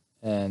him.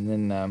 And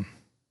then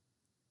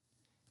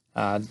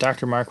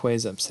Dr. Markway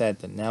is upset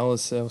that Nell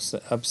is so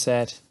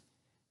upset.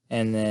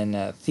 And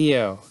then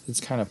Theo is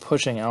kind of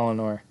pushing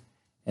Eleanor,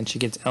 and she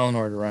gets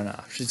Eleanor to run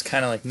off. She's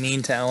kind of like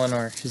mean to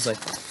Eleanor. She's like,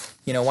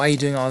 why are you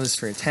doing all this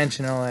for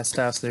attention and all that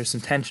stuff? So there's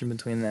some tension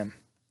between them.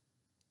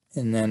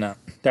 And then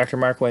Dr.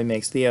 Markway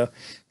makes Theo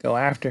go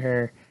after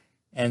her.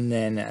 And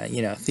then,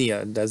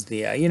 Theo does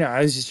the,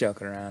 I was just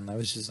joking around. I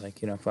was just like,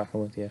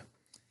 fucking with you.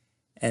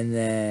 And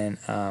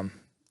then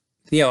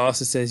Theo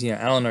also says,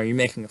 Eleanor, you're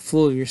making a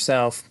fool of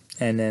yourself.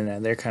 And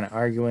then they're kind of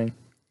arguing.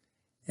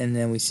 And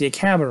then we see a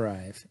cab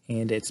arrive,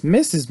 and it's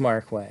Mrs.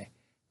 Markway.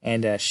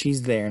 And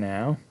she's there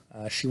now.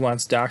 She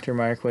wants Dr.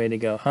 Markway to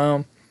go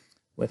home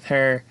with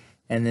her.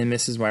 And then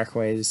Mrs.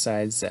 Markway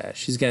decides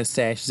she's going to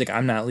stay. She's like,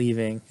 I'm not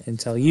leaving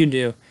until you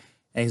do.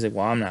 And he's like,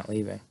 well, I'm not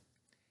leaving.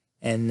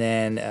 And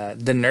then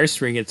the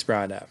nursery gets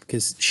brought up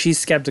because she's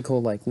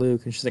skeptical like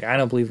Luke. And she's like, I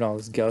don't believe in all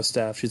this ghost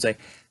stuff. She's like,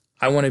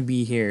 I want to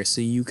be here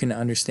so you can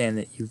understand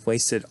that you've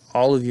wasted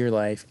all of your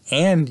life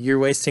and you're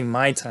wasting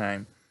my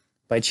time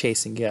by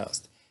chasing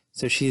ghosts.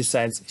 So she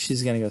decides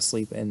she's going to go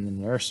sleep in the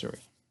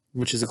nursery,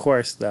 which is, of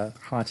course, the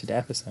haunted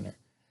epicenter,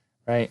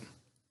 right?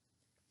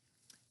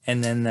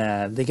 And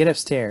then they get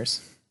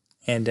upstairs,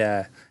 and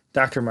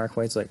Dr.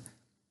 Markway's like,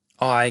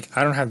 oh, I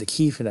don't have the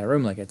key for that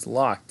room. Like, it's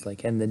locked.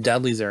 Like, and the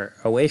Dudleys are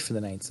away for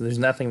the night, so there's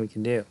nothing we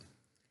can do.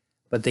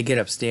 But they get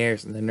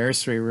upstairs, and the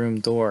nursery room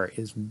door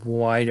is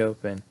wide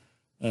open,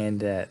 and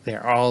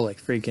they're all,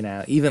 like, freaking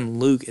out. Even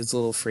Luke is a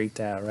little freaked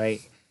out, right?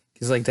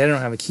 Because, like, they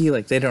don't have a key.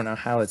 Like, they don't know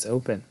how it's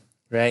open.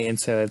 right? And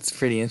so it's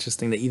pretty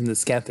interesting that even the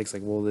skeptics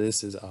like, well,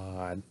 this is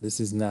odd. This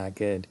is not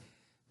good.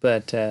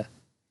 But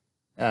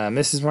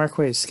Mrs.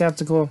 Markway is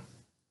skeptical,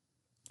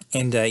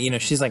 and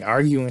she's like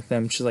arguing with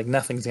them. She's like,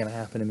 nothing's gonna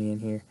happen to me in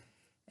here.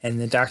 And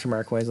then Dr.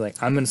 Markway's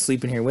like, I'm gonna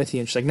sleep in here with you.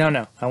 And she's like,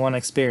 no, I want to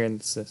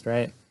experience this,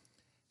 right?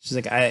 She's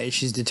like,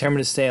 she's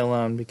determined to stay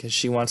alone because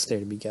she wants there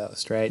to be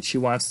ghosts, right? She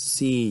wants to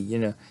see,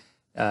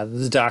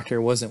 the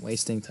doctor wasn't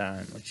wasting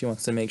time. Like she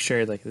wants to make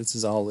sure like this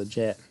is all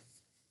legit.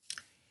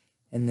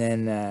 And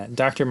then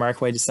Dr.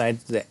 Markway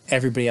decides that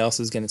everybody else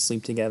is going to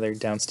sleep together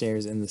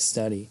downstairs in the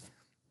study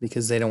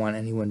because they don't want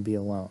anyone to be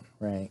alone,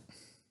 right?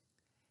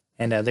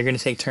 And they're going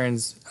to take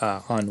turns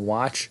on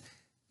watch,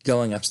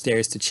 going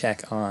upstairs to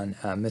check on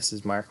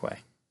Mrs. Markway.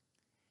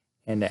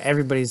 And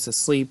everybody's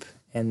asleep,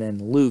 and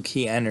then Luke,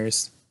 he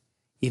enters,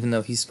 even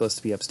though he's supposed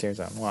to be upstairs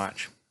on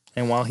watch.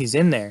 And while he's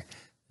in there,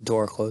 the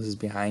door closes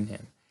behind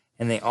him.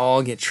 And they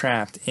all get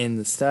trapped in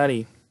the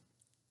study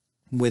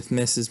with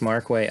Mrs.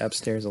 Markway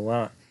upstairs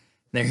alone.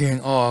 They're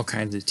hearing all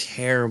kinds of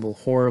terrible,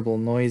 horrible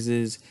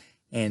noises,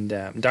 and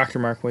Dr.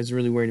 Markway is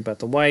really worried about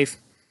the wife,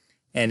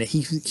 and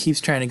he keeps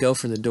trying to go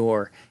for the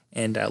door,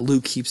 and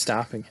Luke keeps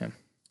stopping him.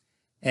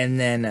 And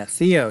then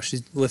Theo,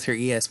 she's with her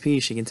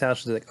ESP, she can tell,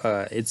 she's like,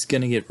 it's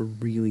going to get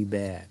really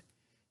bad.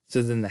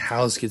 So then the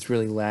house gets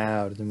really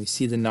loud, and then we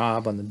see the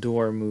knob on the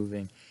door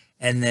moving,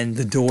 and then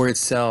the door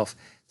itself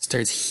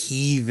starts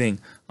heaving,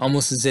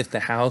 almost as if the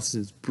house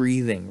is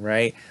breathing,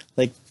 right?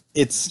 Like,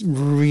 it's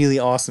really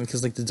awesome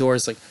because like the door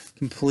is like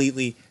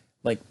completely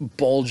like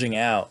bulging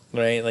out,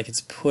 right? Like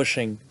it's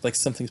pushing, like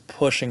something's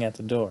pushing at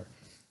the door.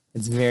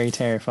 It's very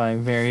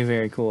terrifying, very,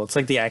 very cool. It's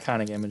like the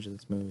iconic image of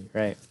this movie,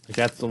 right? Like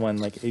that's the one,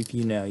 like if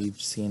you know,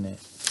 you've seen it.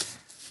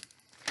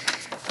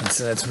 And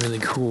so that's really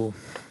cool.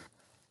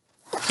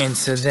 And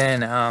so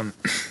then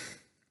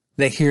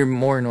they hear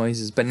more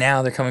noises, but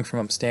now they're coming from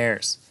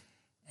upstairs.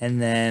 And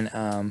then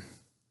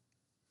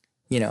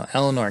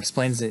Eleanor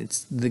explains that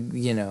it's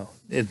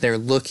they're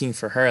looking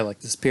for her,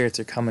 like the spirits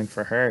are coming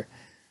for her.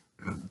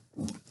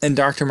 And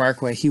Dr.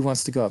 Markway, he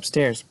wants to go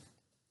upstairs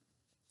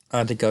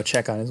to go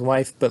check on his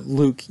wife, but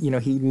Luke, he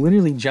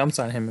literally jumps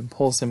on him and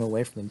pulls him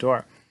away from the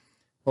door.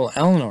 Well,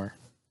 Eleanor,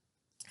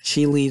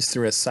 she leaves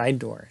through a side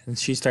door, and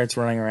she starts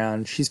running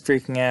around. She's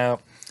freaking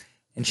out,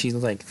 and she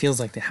like feels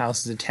like the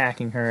house is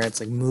attacking her. It's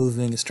like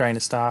moving, it's trying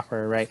to stop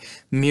her, right?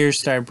 Mirrors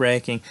start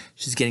breaking.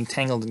 She's getting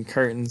tangled in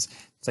curtains.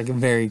 It's like a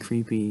very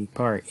creepy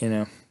part,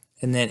 And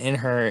then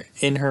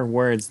in her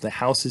words, the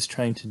house is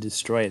trying to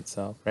destroy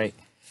itself, right?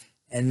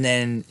 And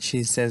then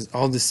she says,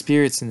 all the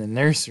spirits in the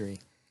nursery.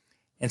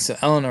 And so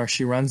Eleanor,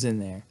 she runs in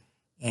there,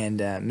 and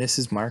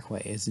Mrs.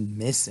 Markway is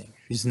missing.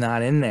 She's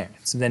not in there.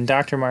 So then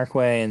Dr.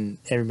 Markway and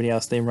everybody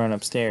else, they run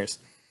upstairs,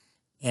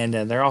 and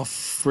they're all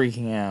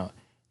freaking out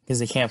because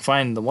they can't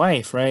find the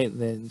wife, right?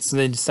 So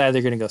they decide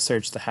they're going to go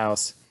search the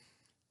house.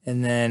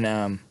 And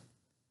then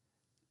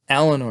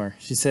Eleanor,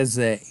 she says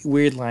that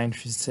weird line.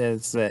 She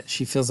says that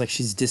she feels like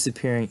she's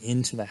disappearing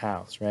into the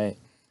house, right?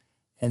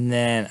 And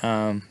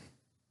then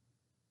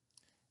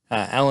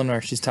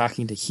Eleanor, she's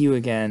talking to Hugh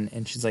again,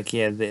 and she's like,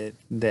 "Yeah,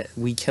 that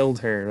we killed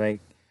her, like,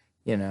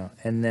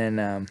 And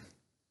then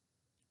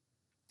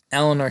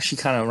Eleanor, she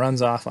kind of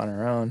runs off on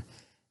her own,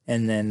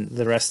 and then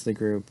the rest of the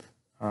group,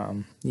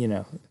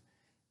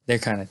 they're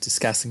kind of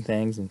discussing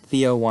things, and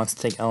Theo wants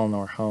to take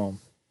Eleanor home.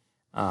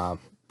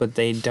 But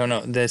they don't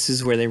know. This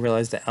is where they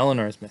realize that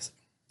Eleanor is missing.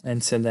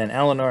 And so then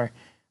Eleanor,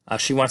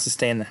 she wants to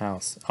stay in the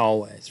house,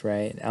 always,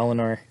 right?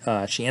 Eleanor,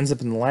 she ends up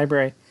in the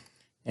library,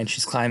 and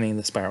she's climbing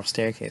the spiral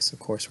staircase, of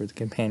course, where the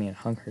companion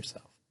hung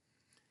herself.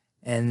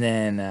 And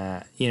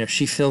then,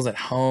 she feels at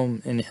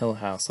home in Hill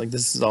House. Like,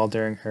 this is all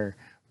during her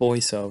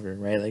voiceover,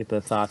 right? Like, the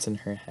thoughts in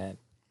her head.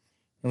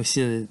 And we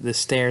see the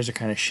stairs are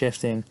kind of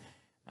shifting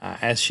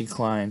as she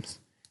climbs.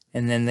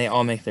 And then they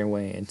all make their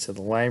way into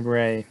the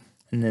library.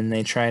 And then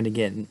they try to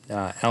get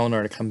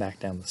Eleanor to come back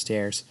down the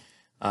stairs.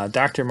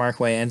 Dr.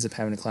 Markway ends up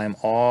having to climb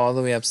all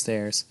the way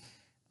upstairs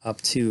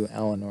up to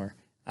Eleanor.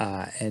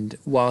 And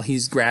while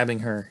he's grabbing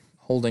her,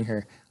 holding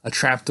her, a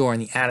trapdoor in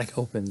the attic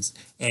opens,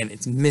 and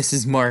it's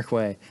Mrs.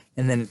 Markway.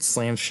 And then it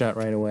slams shut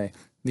right away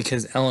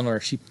because Eleanor,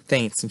 she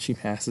faints and she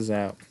passes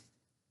out.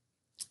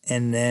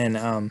 And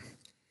then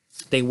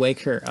they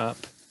wake her up.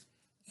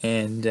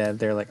 And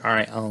they're like, all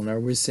right, Eleanor,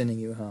 we're sending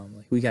you home.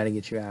 Like, we got to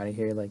get you out of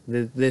here. Like,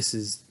 this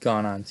has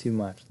gone on too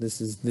much. This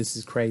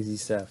is crazy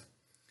stuff.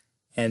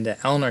 And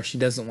Eleanor, she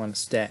doesn't want to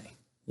stay,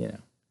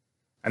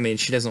 I mean,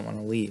 she doesn't want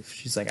to leave.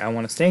 She's like, I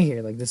want to stay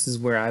here. Like, this is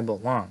where I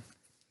belong,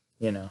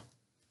 And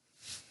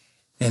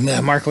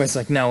Markway's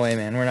like, no way,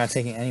 man. We're not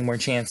taking any more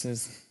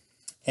chances.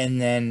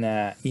 And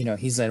then,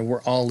 he's like,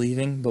 we're all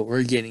leaving, but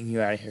we're getting you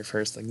out of here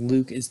first. Like,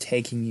 Luke is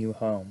taking you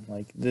home.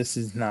 Like, this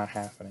is not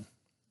happening.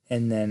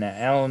 And then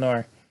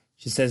Eleanor,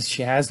 she says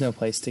she has no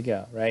place to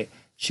go, right?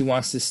 She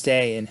wants to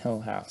stay in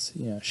Hill House.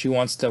 She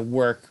wants to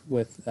work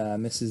with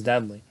Mrs.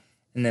 Dudley.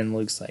 And then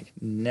Luke's like,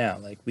 no,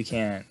 like, we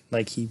can't,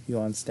 like, keep you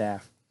on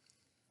staff.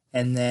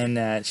 And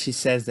then she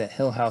says that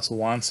Hill House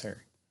wants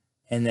her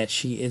and that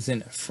she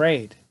isn't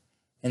afraid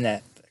and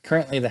that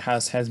currently the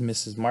house has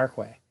Mrs.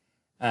 Markway.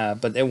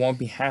 but they won't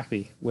be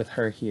happy with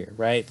her here,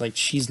 right? Like,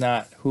 she's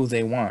not who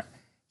they want.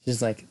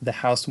 She's like, the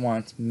house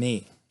wants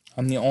me.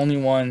 I'm the only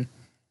one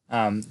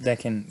that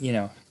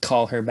can,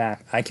 call her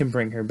back. I can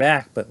bring her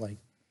back, but like,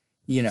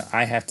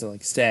 I have to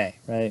like stay,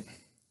 right?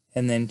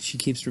 And then she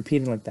keeps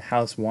repeating like, the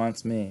house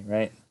wants me,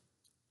 right?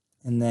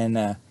 And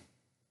then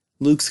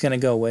Luke's gonna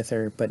go with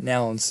her, but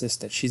Nell insists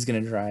that she's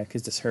gonna drive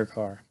because it's her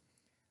car.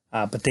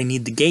 But they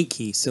need the gate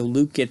key, so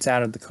Luke gets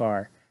out of the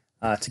car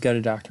to go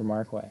to Dr.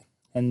 Markway.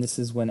 And this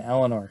is when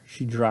Eleanor,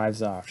 she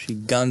drives off. She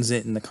guns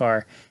it in the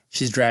car.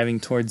 She's driving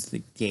towards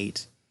the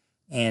gate.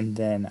 And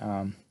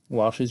then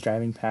while she's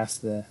driving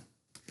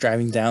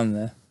down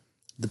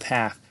the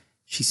path,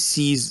 she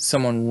sees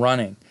someone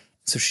running.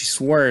 So she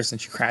swerves and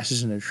she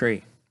crashes into a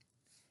tree.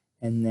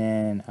 And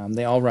then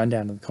they all run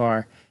down to the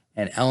car,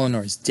 and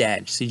Eleanor's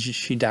dead.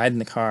 She died in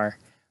the car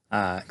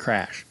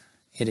crash,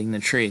 hitting the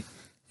tree.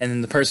 And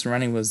then the person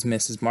running was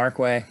Mrs.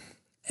 Markway.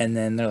 And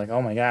then they're like,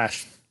 oh my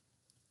gosh.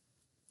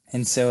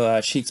 And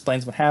so she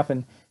explains what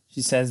happened.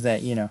 She says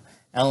that,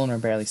 Eleanor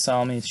barely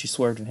saw me. She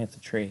swerved and hit the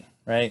tree,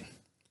 right?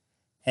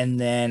 And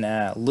then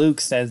Luke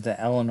says that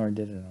Eleanor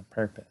did it on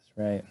purpose,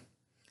 right?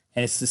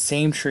 And it's the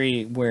same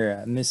tree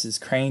where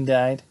Mrs. Crane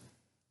died.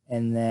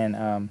 And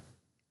then,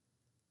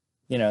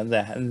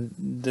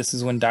 this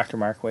is when Dr.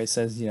 Markway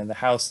says, the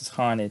house is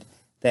haunted,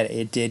 that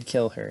it did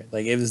kill her.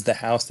 Like, it was the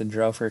house that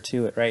drove her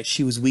to it, right?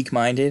 She was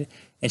weak-minded,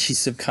 and she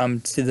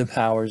succumbed to the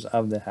powers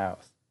of the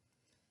house.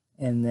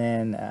 And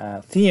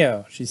then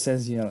Theo, she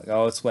says,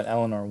 oh, it's what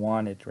Eleanor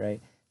wanted, right?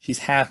 She's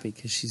happy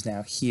because she's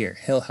now here.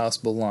 Hill House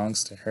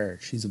belongs to her.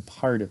 She's a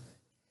part of it.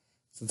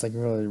 So it's like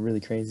really, really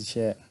crazy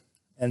shit.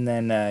 And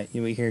then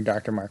we hear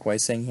Dr. Markway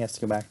saying he has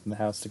to go back to the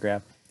house to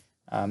grab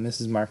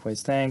Mrs.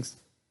 Markway's things.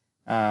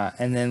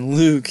 And then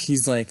Luke,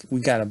 he's like,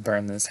 we gotta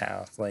burn this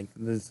house. Like,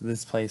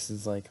 this place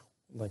is like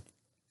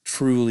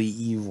truly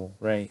evil,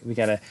 right? We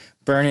gotta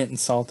burn it and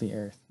salt the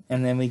earth.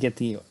 And then we get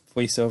the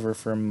voiceover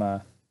from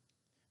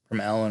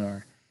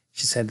Eleanor.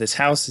 She said, this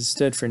house has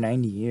stood for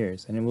 90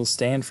 years, and it will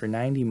stand for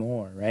 90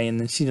 more, right? And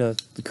then she does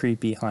the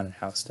creepy haunted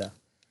house stuff.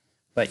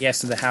 But yeah,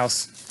 so the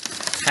house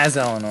has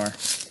Eleanor,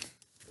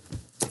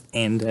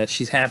 and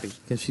she's happy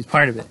because she's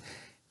part of it.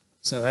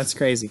 So that's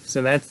crazy.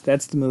 So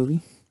that's the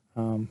movie.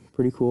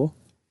 Pretty cool.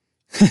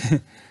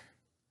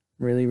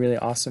 Really, really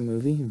awesome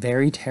movie.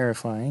 Very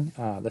terrifying.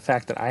 The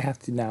fact that I have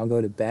to now go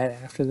to bed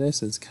after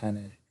this is kind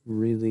of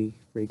really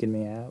freaking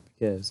me out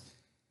because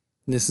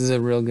this is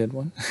a real good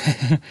one.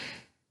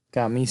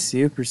 Got me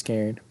super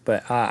scared,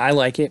 but I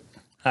like it.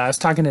 I was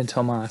talking to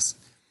Tomas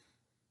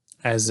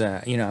as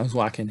I was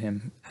walking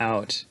him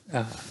out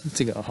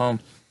to go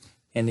home,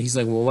 and he's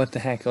like, well, what the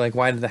heck? Like,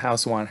 why did the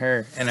house want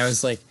her? And I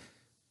was like,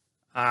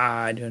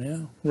 I don't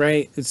know,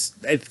 right? It's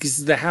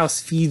because the house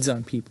feeds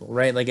on people,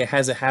 right? Like, it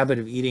has a habit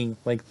of eating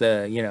like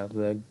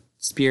the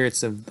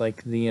spirits of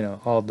like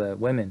all the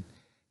women,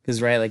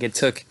 because right, like it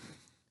took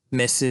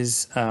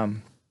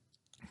Mrs.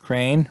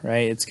 Crane,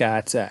 right? It's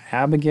got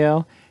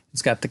Abigail.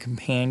 It's got the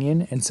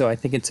companion, and so I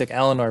think it took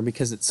Eleanor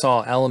because it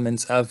saw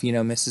elements of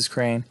Mrs.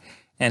 Crane,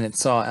 and it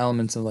saw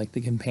elements of like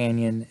the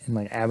companion and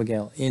like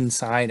Abigail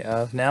inside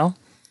of Nell.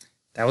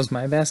 That was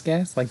my best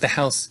guess. Like, the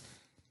house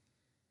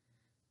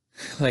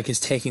like is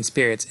taking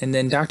spirits, and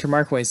then Dr.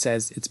 Markway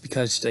says it's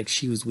because like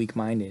she was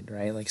weak-minded,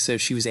 right? Like, so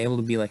she was able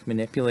to be like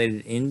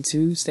manipulated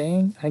into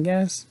staying, I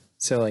guess.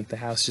 So like the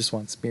house just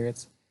wants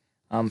spirits.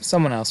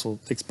 Someone else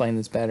will explain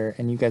this better,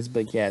 and you guys will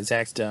be like, yeah,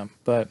 Zach's dumb,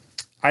 but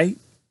I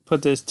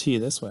put this to you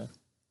this way.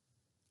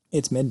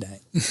 It's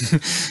midnight.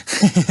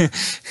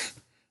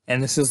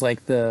 And this is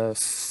like the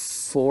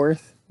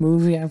 4th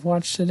movie I've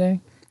watched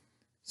today.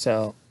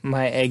 So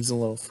my egg's a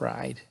little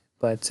fried.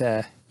 But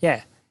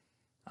yeah.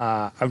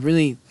 I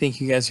really think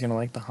you guys are going to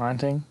like The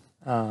Haunting.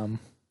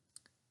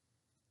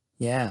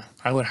 Yeah,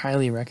 I would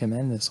highly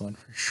recommend this one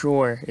for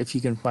sure if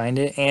you can find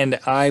it. And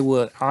I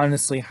would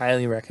honestly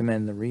highly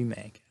recommend the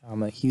remake.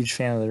 I'm a huge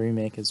fan of the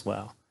remake as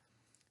well.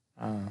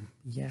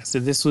 Yeah, so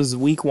this was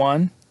week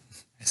 1.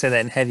 I said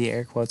that in heavy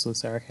air quotes with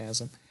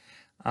sarcasm.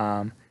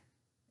 And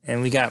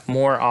we got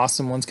more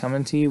awesome ones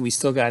coming to you. We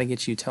still got to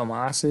get you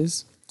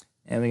Tomas's,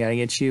 and we got to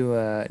get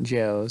you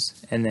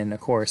Joe's, and then,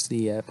 of course,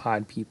 the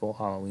Pod People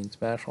Halloween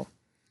special,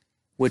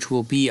 which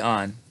will be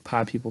on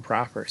Pod People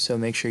proper. So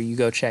make sure you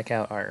go check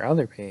out our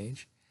other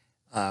page.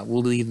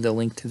 We'll leave the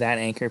link to that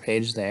anchor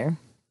page there.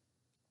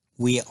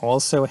 We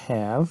also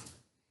have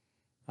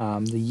the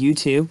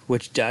YouTube,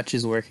 which Dutch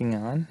is working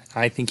on.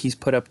 I think he's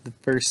put up the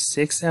first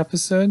 6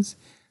 episodes,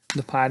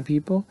 the Pod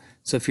People.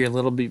 So if you're a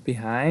little bit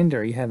behind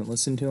or you haven't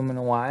listened to him in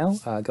a while,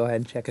 go ahead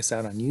and check us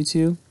out on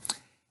YouTube.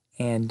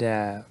 And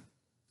of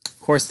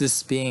course,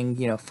 this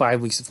being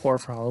 5 weeks of horror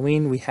for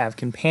Halloween, we have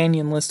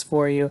companion lists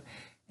for you.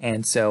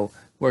 And so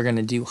we're going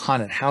to do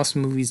haunted house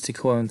movies to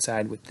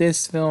coincide with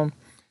this film.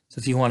 So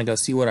if you want to go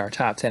see what our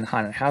top 10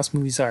 haunted house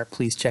movies are,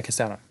 please check us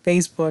out on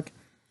Facebook.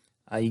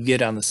 You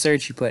get on the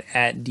search, you put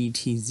at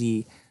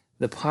DTZ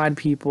the Pod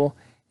People,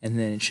 and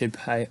then it should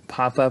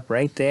pop up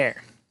right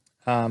there.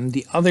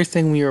 The other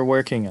thing we are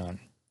working on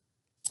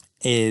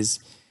is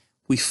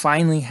we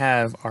finally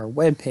have our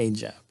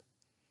webpage up.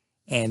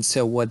 And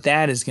so what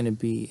that is going to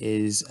be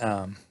is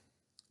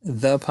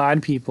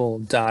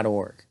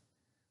thepodpeople.org,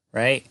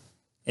 right?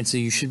 And so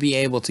you should be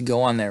able to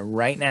go on there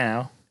right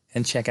now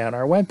and check out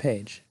our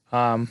webpage.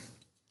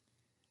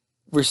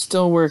 We're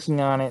still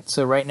working on it.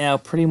 So right now,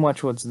 pretty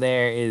much what's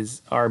there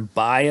is our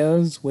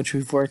bios, which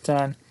we've worked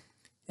on.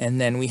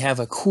 And then we have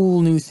a cool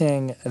new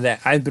thing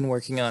that I've been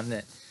working on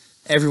that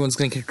everyone's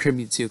going to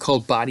contribute to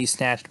called Body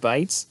Snatched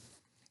Bites.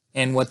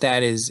 And what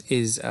that is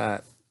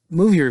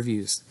movie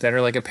reviews that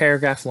are like a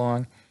paragraph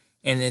long.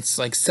 And it's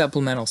like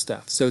supplemental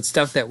stuff. So it's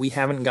stuff that we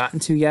haven't gotten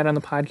to yet on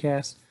the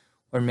podcast,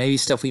 or maybe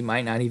stuff we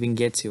might not even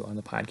get to on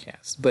the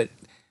podcast. But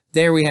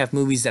there we have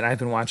movies that I've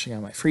been watching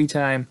on my free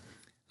time.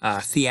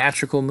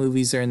 Theatrical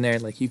movies are in there.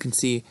 Like you can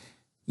see,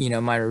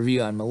 my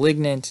review on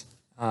Malignant,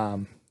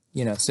 so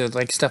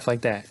like stuff like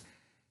that.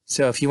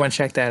 So if you want to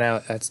check that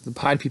out, that's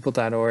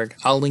thepodpeople.org.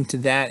 I'll link to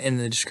that in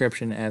the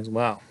description as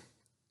well.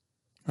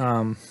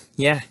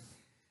 Yeah.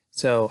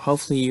 So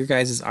hopefully your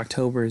guys'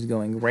 October is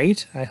going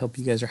great. I hope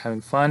you guys are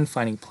having fun,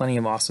 finding plenty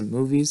of awesome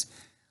movies.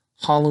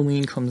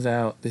 Halloween comes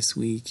out this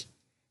week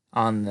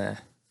on the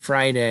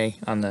Friday,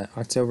 on the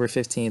October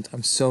 15th.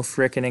 I'm so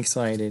freaking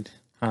excited.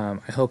 I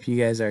hope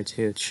you guys are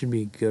too. It should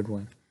be a good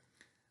one.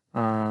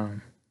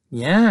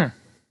 Yeah.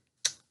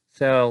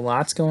 So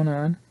lots going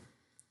on.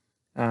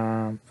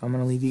 I'm going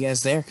to leave you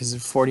guys there because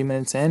it's 40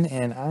 minutes in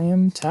and I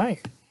am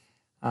tired.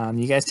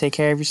 You guys take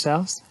care of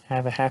yourselves.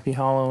 Have a happy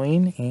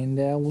Halloween and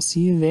we'll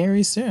see you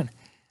very soon.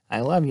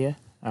 I love you.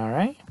 All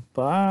right.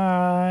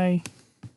 Bye.